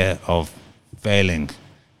fear of failing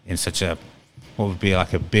in such a, what would be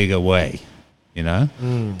like a bigger way, you know?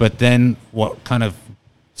 But then what kind of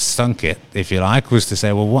sunk it, if you like, was to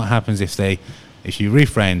say, well, what happens if you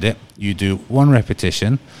reframed it, you do 1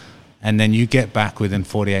 repetition, and then you get back within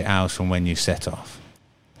 48 hours from when you set off.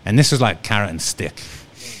 And this is like carrot and stick,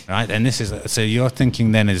 right? And this is, so your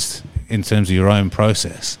thinking then is, in terms of your own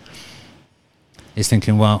process, is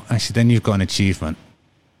thinking, well, actually, then you've got an achievement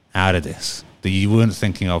out of this that you weren't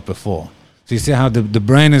thinking of before. So you see how the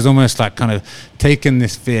brain is almost like kind of taken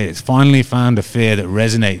this fear. It's finally found a fear that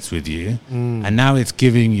resonates with you, and now it's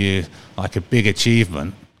giving you like a big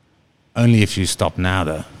achievement, only if you stop now,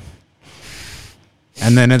 though.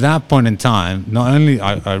 And then at that point in time, not only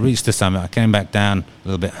I reached the summit, I came back down a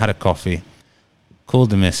little bit, had a coffee, called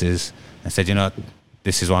the missus, and said, you know,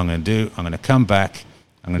 this is what I'm going to do. I'm going to come back.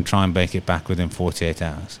 I'm going to try and make it back within 48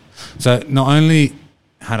 hours. So not only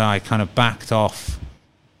I kind of backed off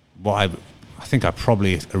what I think I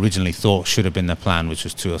probably originally thought should have been the plan, which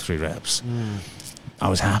was 2 or 3 reps, I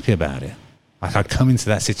was happy about it. Like, I'd come into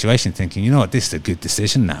that situation thinking, you know what, this is a good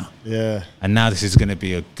decision now. Yeah. And now this is going to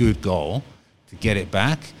be a good goal to get it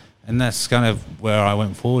back. And that's kind of where I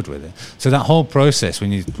went forward with it. So that whole process,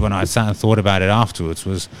 when I sat and thought about it afterwards,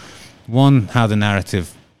 was, one, how the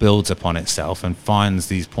narrative builds upon itself and finds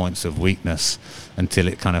these points of weakness until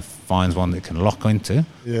it kind of finds one that it can lock into.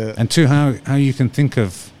 Yeah. And 2, how you can think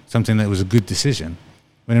of something that was a good decision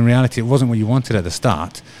when in reality it wasn't what you wanted at the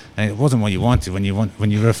start, and it wasn't what you wanted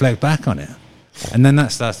when you reflect back on it. And then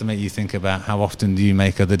that starts to make you think about how often do you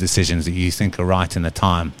make other decisions that you think are right in the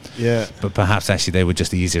time, but perhaps actually they were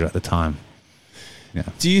just easier at the time. Yeah.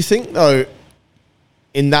 Do you think, though,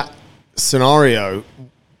 in that scenario,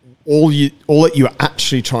 all that you're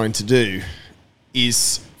actually trying to do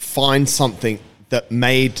is find something that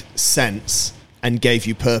made sense and gave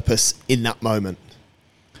you purpose in that moment?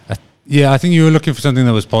 Yeah, I think you were looking for something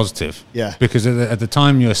that was positive. Yeah. Because at the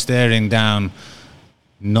time you were staring down,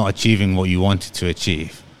 not achieving what you wanted to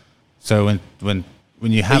achieve. So when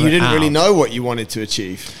you have, but you didn't really know what you wanted to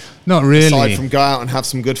achieve. Not really. Aside from go out and have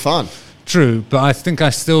some good fun. True, but I think I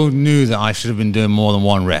still knew that I should have been doing more than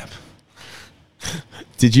 1 rep.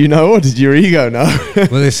 Did you know, or did your ego know?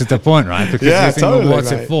 Well, this is the point, right? Because Yeah, you think, totally, well,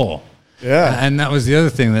 what's mate. it for? Yeah. And that was the other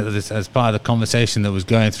thing that, as part of the conversation that was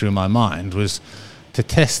going through my mind, was to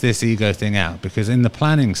test this ego thing out. Because in the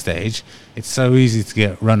planning stage, it's so easy to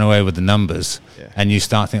get run away with the numbers, and you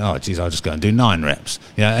start thinking, oh, geez, I'll just go and do 9 reps.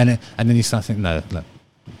 And then you start thinking, no, look,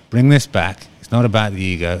 bring this back. It's not about the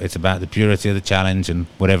ego. It's about the purity of the challenge and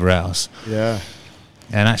whatever else. Yeah.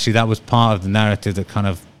 And actually, that was part of the narrative that kind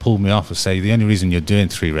of pulled me off, to say the only reason you're doing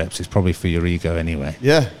 3 reps is probably for your ego anyway.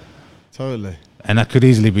 Yeah, totally. And that could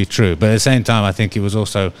easily be true. But at the same time, I think it was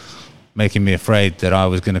also making me afraid that I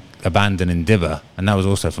was going to abandon Endeavour, and that was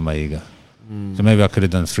also for my ego. So maybe I could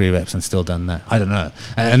have done 3 reps and still done that. I don't know.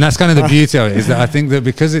 And that's kind of the beauty of it, is that I think that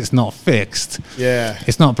because it's not fixed,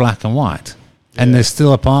 it's not black and white. And there's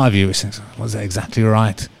still a part of you which thinks, was that exactly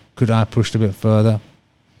right? Could I have pushed a bit further?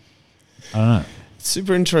 I don't know. It's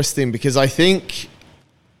super interesting, because I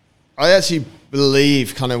actually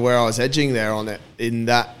believe kind of where I was edging there on it, in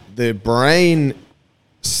that the brain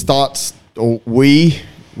starts, or we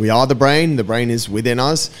are the brain is within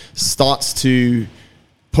us, starts to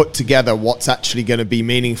put together what's actually going to be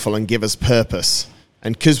meaningful and give us purpose.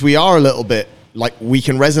 And because we are a little bit, like, we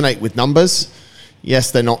can resonate with numbers.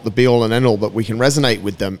 Yes, they're not the be-all and end-all, but we can resonate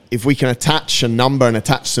with them. If we can attach a number and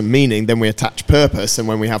attach some meaning, then we attach purpose. And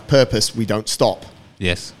when we have purpose, we don't stop.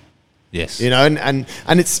 Yes. You know, and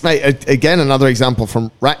it's, mate, again, another example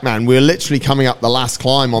from Rackman. We were literally coming up the last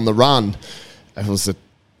climb on the run. It was a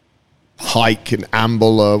hike and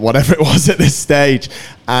amble or whatever it was at this stage.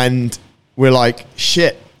 And we're like,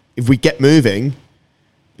 shit, if we get moving,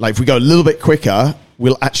 like if we go a little bit quicker,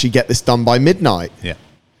 we'll actually get this done by midnight. Yeah.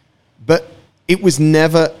 But there was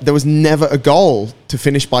never a goal to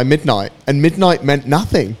finish by midnight, and midnight meant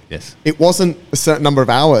nothing. Yes. It wasn't a certain number of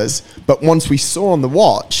hours, but once we saw on the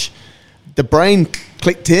watch, the brain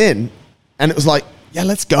clicked in, and it was like, yeah,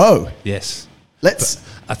 let's go. Yes. Let's. But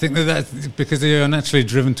I think that's because you're naturally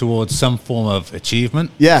driven towards some form of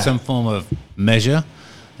achievement, some form of measure,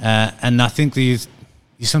 and I think that you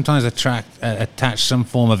sometimes attach some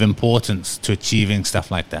form of importance to achieving stuff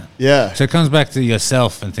like that. Yeah. So it comes back to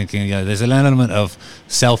yourself and thinking, there's an element of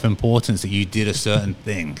self-importance that you did a certain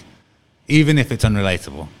thing, even if it's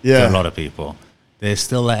unrelatable to a lot of people. There's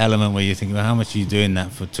still that element where you think, well, how much are you doing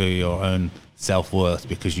that to your own self-worth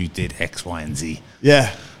because you did X, Y, and Z?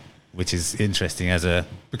 Yeah. Which is interesting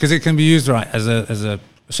because it can be used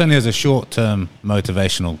certainly as a short-term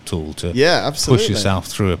motivational tool to push yourself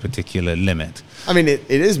through a particular limit. I mean, it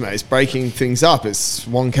is, mate. It's breaking things up. It's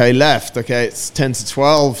 1K left. Okay, it's 10 to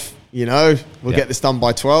 12. You know, we'll get this done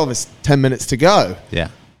by 12. It's 10 minutes to go. Yeah.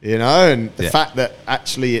 You know, and the fact that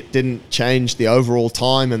actually it didn't change the overall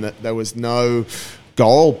time and that there was no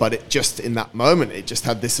goal, but it just, in that moment, it just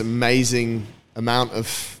had this amazing amount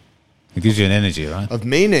of... It gives you an energy, right? Of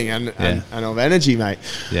meaning and of energy, mate.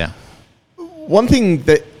 Yeah. One thing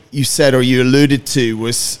that you said or you alluded to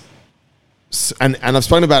was, and I've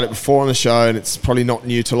spoken about it before on the show, and it's probably not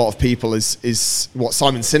new to a lot of people, is what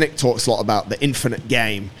Simon Sinek talks a lot about, the infinite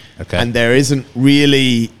game. Okay. And there isn't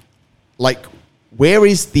really, like, where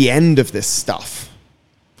is the end of this stuff?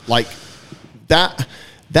 Like, that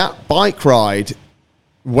bike ride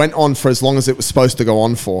went on for as long as it was supposed to go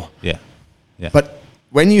on for. Yeah. Yeah. But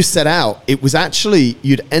when you set out, it was actually,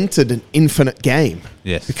 you'd entered an infinite game.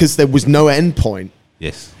 Yes. Because there was no end point.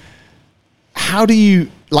 Yes. How do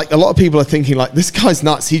you like a lot of people are thinking like, this guy's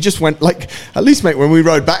nuts. He just went like, at least mate, when we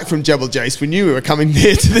rode back from Jebel Jace, we knew we were coming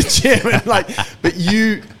near to the gym. And like, but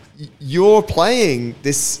you're playing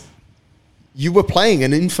this, you were playing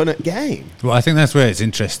an infinite game. Well, I think that's where it's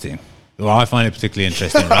interesting. Well, I find it particularly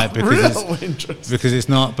interesting, right? Because it's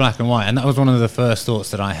not black and white. And that was one of the first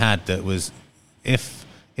thoughts that I had, that was if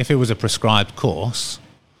it was a prescribed course,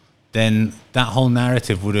 then that whole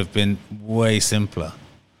narrative would have been way simpler.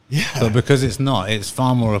 Yeah. But because it's not, it's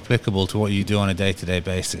far more applicable to what you do on a day-to-day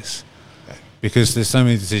basis. Because there's so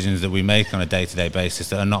many decisions that we make on a day-to-day basis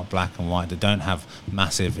that are not black and white, that don't have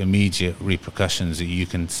massive immediate repercussions that you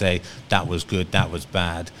can say, that was good, that was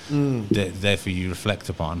bad, therefore you reflect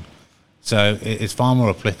upon. So it's far more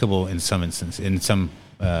applicable in some instances, in some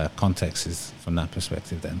contexts from that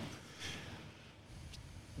perspective then.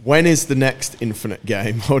 When is the next infinite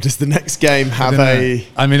game? Or does the next game have a...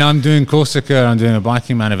 I mean, I'm doing Corsica, I'm doing a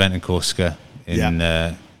Biking Man event in Corsica in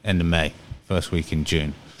end of May, first week in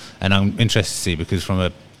June. And I'm interested to see, because from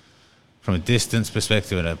a distance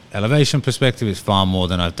perspective and an elevation perspective, it's far more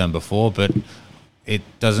than I've done before, but it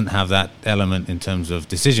doesn't have that element in terms of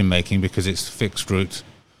decision making, because it's fixed route,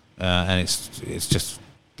 and it's just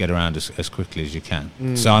get around as quickly as you can.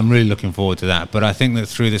 So I'm really looking forward to that. But I think that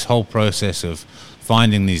through this whole process of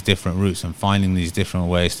finding these different routes and finding these different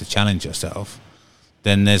ways to challenge yourself,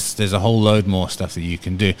 then there's a whole load more stuff that you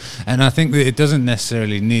can do. And I think that it doesn't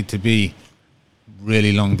necessarily need to be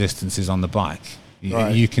really long distances on the bike.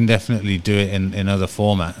 You can definitely do it in other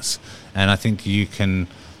formats, and I think you can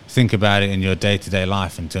think about it in your day-to-day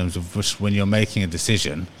life in terms of just when you're making a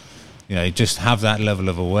decision, just have that level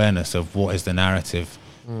of awareness of what is the narrative,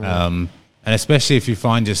 and especially if you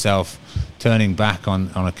find yourself turning back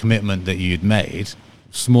on a commitment that you'd made,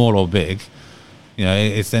 small or big,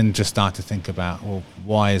 it's then just start to think about, well,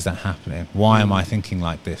 why is that happening? Why am I thinking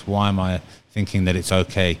like this? Why am I thinking that it's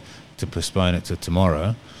okay to postpone it to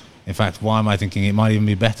tomorrow? In fact, why am I thinking it might even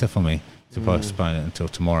be better for me to postpone it until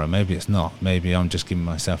tomorrow? Maybe it's not. Maybe I'm just giving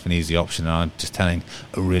myself an easy option, and I'm just telling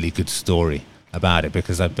a really good story about it,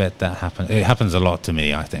 because I bet that happens. It happens a lot to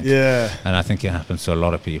me, I think. Yeah. And I think it happens to a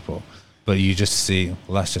lot of people. But you just see,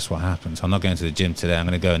 well, that's just what happens. I'm not going to the gym today. I'm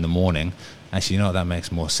going to go in the morning. Actually, that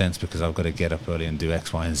makes more sense, because I've got to get up early and do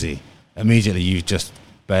X, Y, and Z. Immediately, you've just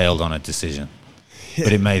bailed on a decision. Yeah.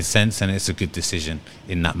 But it made sense, and it's a good decision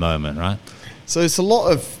in that moment, right? So it's a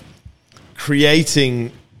lot of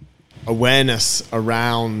creating awareness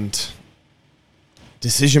around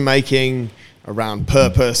decision-making, around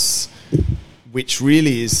purpose, which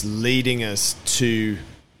really is leading us to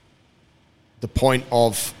the point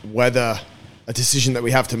of whether a decision that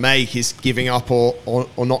we have to make is giving up or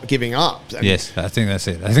not giving up. And yes, I think that's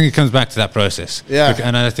it. I think it comes back to that process. Yeah.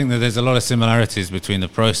 And I think that there's a lot of similarities between the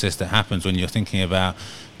process that happens when you're thinking about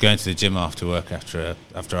going to the gym after work after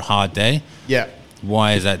a hard day. Yeah.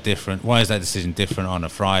 Why is that different? Why is that decision different on a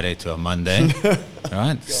Friday to a Monday?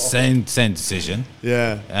 Right? Same decision.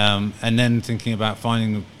 Yeah. And then thinking about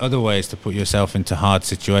finding other ways to put yourself into hard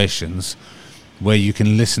situations where you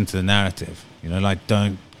can listen to the narrative. Like,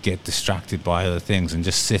 don't get distracted by other things and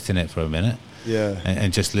just sit in it for a minute. Yeah.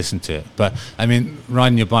 And just listen to it. But I mean,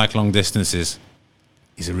 riding your bike long distances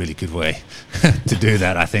is a really good way to do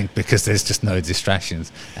that, I think, because there's just no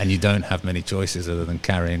distractions and you don't have many choices other than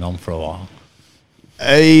carrying on for a while.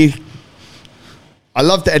 I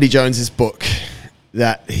loved Eddie Jones's book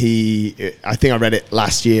that I think I read it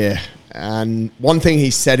last year, and one thing he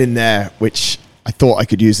said in there, which I thought I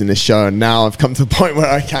could use in this show, and now I've come to the point where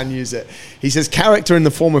I can use it. He says, character in the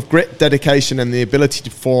form of grit, dedication, and the ability to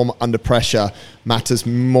perform under pressure matters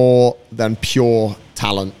more than pure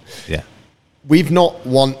talent. Yeah. We've not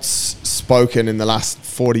once spoken in the last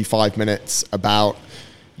 45 minutes about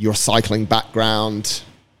your cycling background,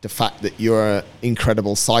 the fact that you're an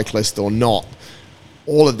incredible cyclist or not.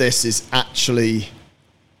 All of this is actually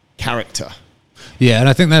character. Yeah, and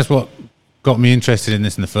I think that's what got me interested in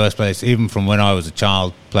this in the first place, even from when I was a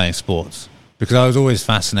child playing sports, because I was always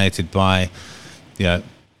fascinated by,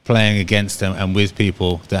 playing against and with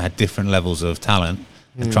people that had different levels of talent,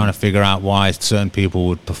 and trying to figure out why certain people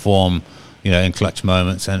would perform, in clutch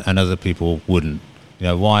moments and other people wouldn't.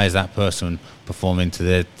 Why is that person performing to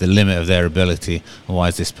the limit of their ability, and why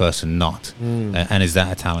is this person not? And is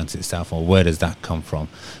that a talent itself, or where does that come from?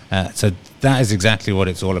 So that is exactly what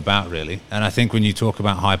it's all about, really. And I think when you talk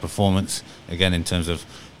about high performance, again, in terms of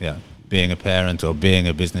being a parent or being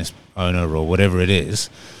a business owner or whatever it is,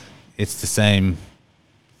 it's the same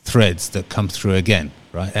threads that come through again,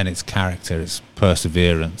 right? And it's character, it's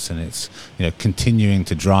perseverance, and it's continuing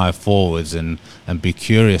to drive forwards and be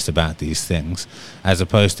curious about these things, as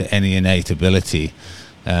opposed to any innate ability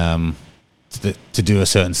to do a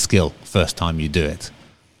certain skill first time you do it.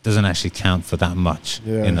 Doesn't actually count for that much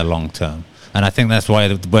in the long term. And I think that's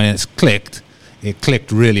why when it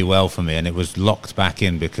clicked really well for me, and it was locked back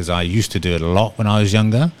in because I used to do it a lot when I was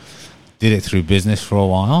younger, did it through business for a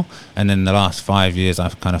while, and then the last 5 years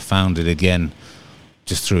I've kind of found it again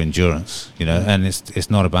just through endurance, and it's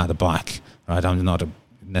not about the bike, right? I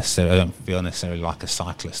don't feel necessarily like a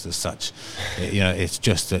cyclist as such. It's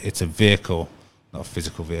just it's a vehicle, not a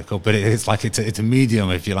physical vehicle, but it's like it's a medium,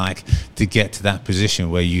 if you like, to get to that position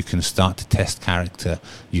where you can start to test character,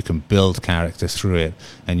 you can build character through it,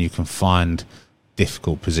 and you can find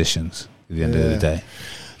difficult positions at the end of the day.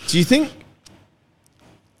 Do you think,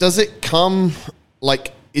 does it come,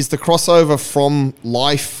 like, is the crossover from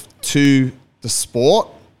life to the sport,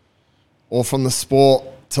 or from the sport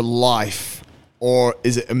to life, or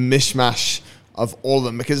is it a mishmash of all of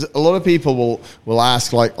them? Because a lot of people will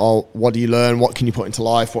ask, like, oh, what do you learn? What can you put into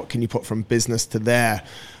life? What can you put from business to there?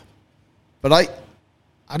 But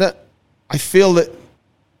I feel that,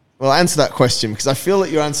 well, answer that question, because I feel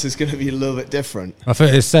that your answer is going to be a little bit different. I feel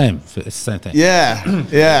it's the same. It's the same thing.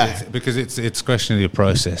 Yeah. Because it's a question of your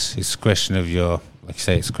process. It's a question of your, like you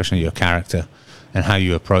say, it's a question of your character and how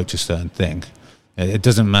you approach a certain thing. It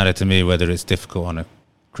doesn't matter to me whether it's difficult on a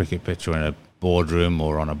cricket pitch or in a boardroom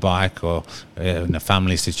or on a bike or in a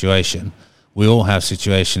family situation. We all have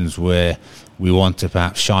situations where we want to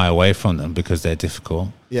perhaps shy away from them because they're difficult.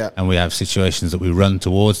 Yeah. And we have situations that we run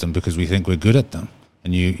towards them because we think we're good at them.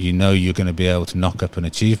 And you know you're going to be able to knock up an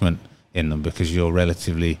achievement in them because you're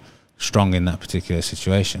relatively strong in that particular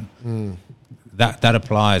situation. That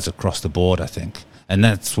applies across the board, I think. And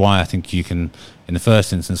that's why I think you can, in the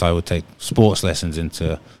first instance, I would take sports lessons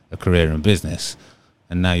into a career in business.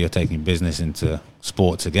 And now you're taking business into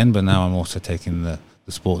sports again, but now I'm also taking the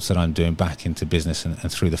sports that I'm doing back into business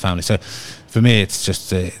and through the family. So for me, it's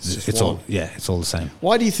just, it's all the same.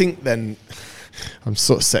 Why do you think then, I'm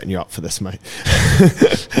sort of setting you up for this, mate,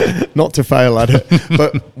 not to fail at it,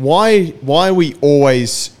 but why are we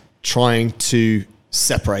always trying to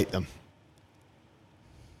separate them?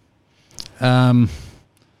 In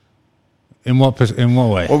what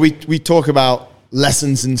way? Well, we talk about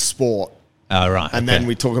lessons in sport. Oh, right. And then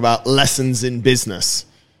we talk about lessons in business.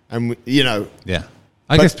 And, Yeah.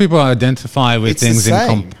 I guess people identify with things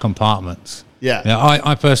in compartments. Yeah.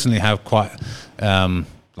 I personally have quite,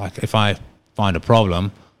 like if I find a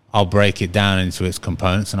problem, I'll break it down into its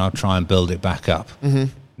components and I'll try and build it back up.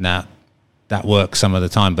 Mm-hmm. Now, that works some of the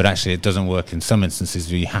time, but actually it doesn't work in some instances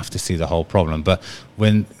where you have to see the whole problem. But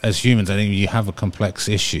when, as humans, I think you have a complex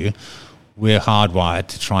issue, we're hardwired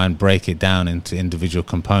to try and break it down into individual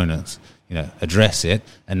components, address it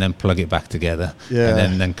and then plug it back together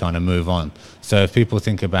and then kind of move on. So if people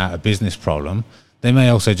think about a business problem, they may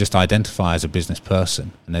also just identify as a business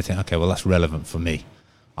person and they think, okay, well, that's relevant for me.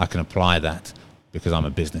 I can apply that because I'm a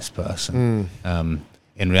business person.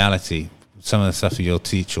 In reality, some of the stuff that you'll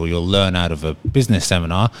teach or you'll learn out of a business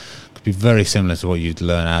seminar could be very similar to what you'd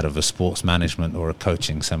learn out of a sports management or a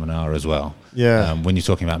coaching seminar as well. Yeah. When you're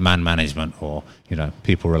talking about man management or,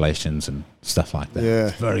 people relations and stuff like that. Yeah.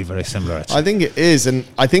 It's very, very similar, actually. I think it is. And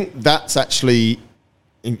I think that's actually,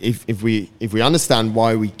 if we understand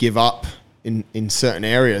why we give up in certain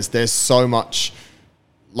areas, there's so much,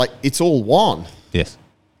 like, it's all one. Yes.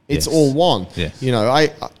 It's all one. Yes.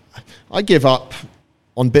 I give up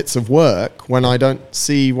on bits of work when I don't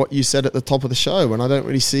see what you said at the top of the show, when I don't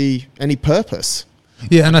really see any purpose.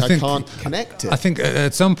 Yeah, and I think I can't connect it. I think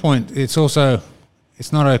at some point it's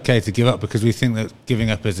not okay to give up because we think that giving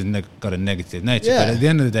up has got a negative nature. Yeah. But at the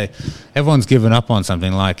end of the day, everyone's given up on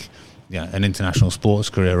something like an international sports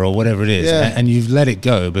career or whatever it is, and you've let it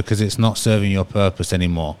go because it's not serving your purpose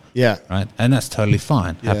anymore. Yeah, right, and that's totally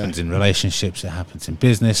fine. It happens in relationships. It happens in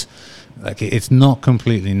business. Like it's not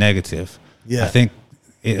completely negative. Yeah, I think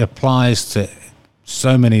it applies to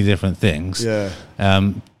so many different things. Yeah,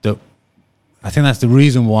 that I think that's the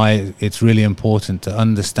reason why it's really important to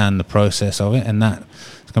understand the process of it, and that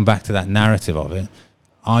to come back to that narrative of it.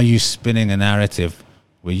 Are you spinning a narrative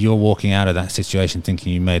where you're walking out of that situation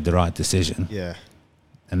thinking you made the right decision? Yeah.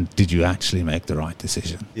 And did you actually make the right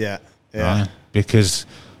decision? Yeah. Yeah. Right? Because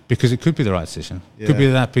it could be the right decision. It could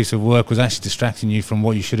be that piece of work was actually distracting you from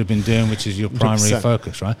what you should have been doing, which is your primary 100%.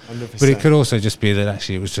 Focus, right? 100%. But it could also just be that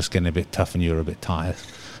actually it was just getting a bit tough and you were a bit tired.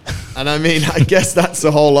 And I mean, I guess that's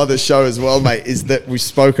a whole other show as well, mate, is that we've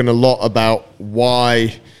spoken a lot about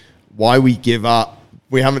why we give up.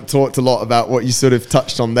 We haven't talked a lot about what you sort of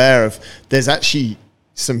touched on there of there's actually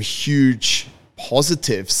some huge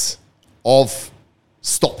positives of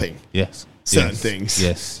stopping. Yes. certain things.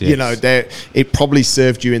 Yes. You know, it probably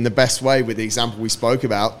served you in the best way with the example we spoke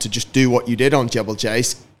about to just do what you did on Jebel J,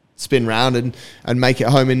 spin round and make it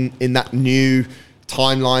home in that new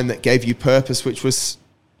timeline that gave you purpose, which was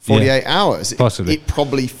 48 hours. Possibly. It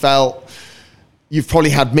probably felt, you've probably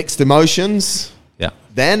had mixed emotions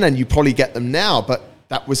then, and you probably get them now, but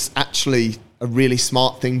that was actually a really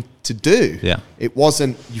smart thing to do. Yeah. It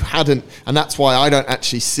wasn't, you hadn't, and that's why I don't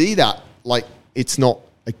actually see that, like, it's not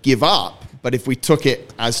a give up, but if we took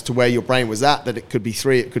it as to where your brain was at, that it could be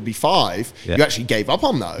 3, it could be 5, you actually gave up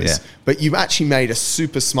on those, but you actually made a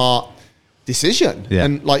super smart decision.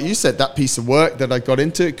 And like you said, that piece of work that I got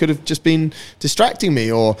into, it could have just been distracting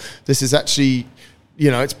me, or this is actually, you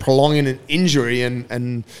know, it's prolonging an injury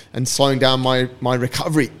and slowing down my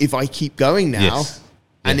recovery if I keep going now.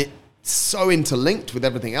 And it's so interlinked with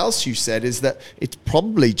everything else you said, is that it's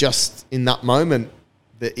probably just in that moment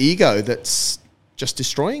the ego that's just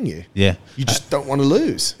destroying you. You just don't want to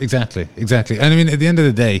lose. Exactly. And I mean, at the end of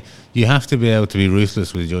the day, you have to be able to be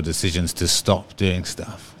ruthless with your decisions to stop doing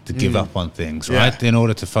stuff, to give up on things, right? In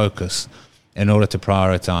order to focus, in order to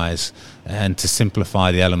prioritize, and to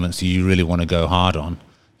simplify the elements that you really want to go hard on.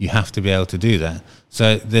 You have to be able to do that.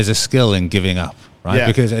 So there's a skill in giving up, right?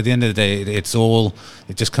 Because at the end of the day, it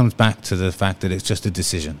just comes back to the fact that it's just a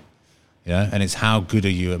decision. And it's how good are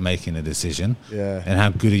you at making a decision, and how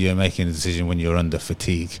good are you at making a decision when you're under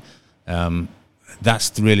fatigue.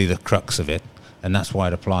 That's really the crux of it, and that's why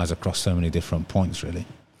it applies across so many different points, really.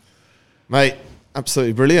 Mate,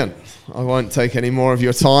 absolutely brilliant. I won't take any more of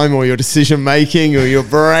your time or your decision making or your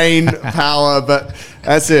brain power, but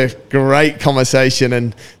that's a great conversation,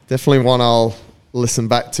 and definitely one I'll listen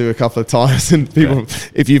back to a couple of times. And people,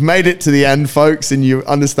 if you've made it to the end, folks, and you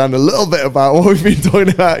understand a little bit about what we've been talking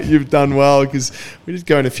about, you've done well, because we just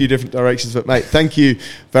go in a few different directions. But mate, thank you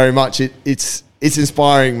very much. It's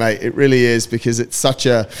inspiring, mate. It really is, because it's such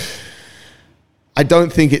a, I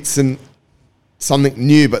don't think it's something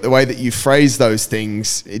new, but the way that you phrase those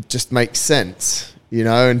things, it just makes sense, you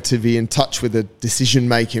know, and to be in touch with the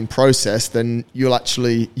decision-making process, then you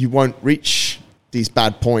won't reach these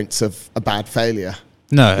bad points of a bad failure.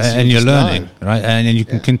 No, and you're learning, right? And you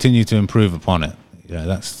can continue to improve upon it.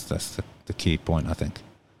 That's the key point, I think.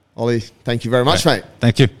 Ollie, thank you very much, mate.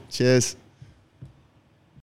 Thank you. Cheers.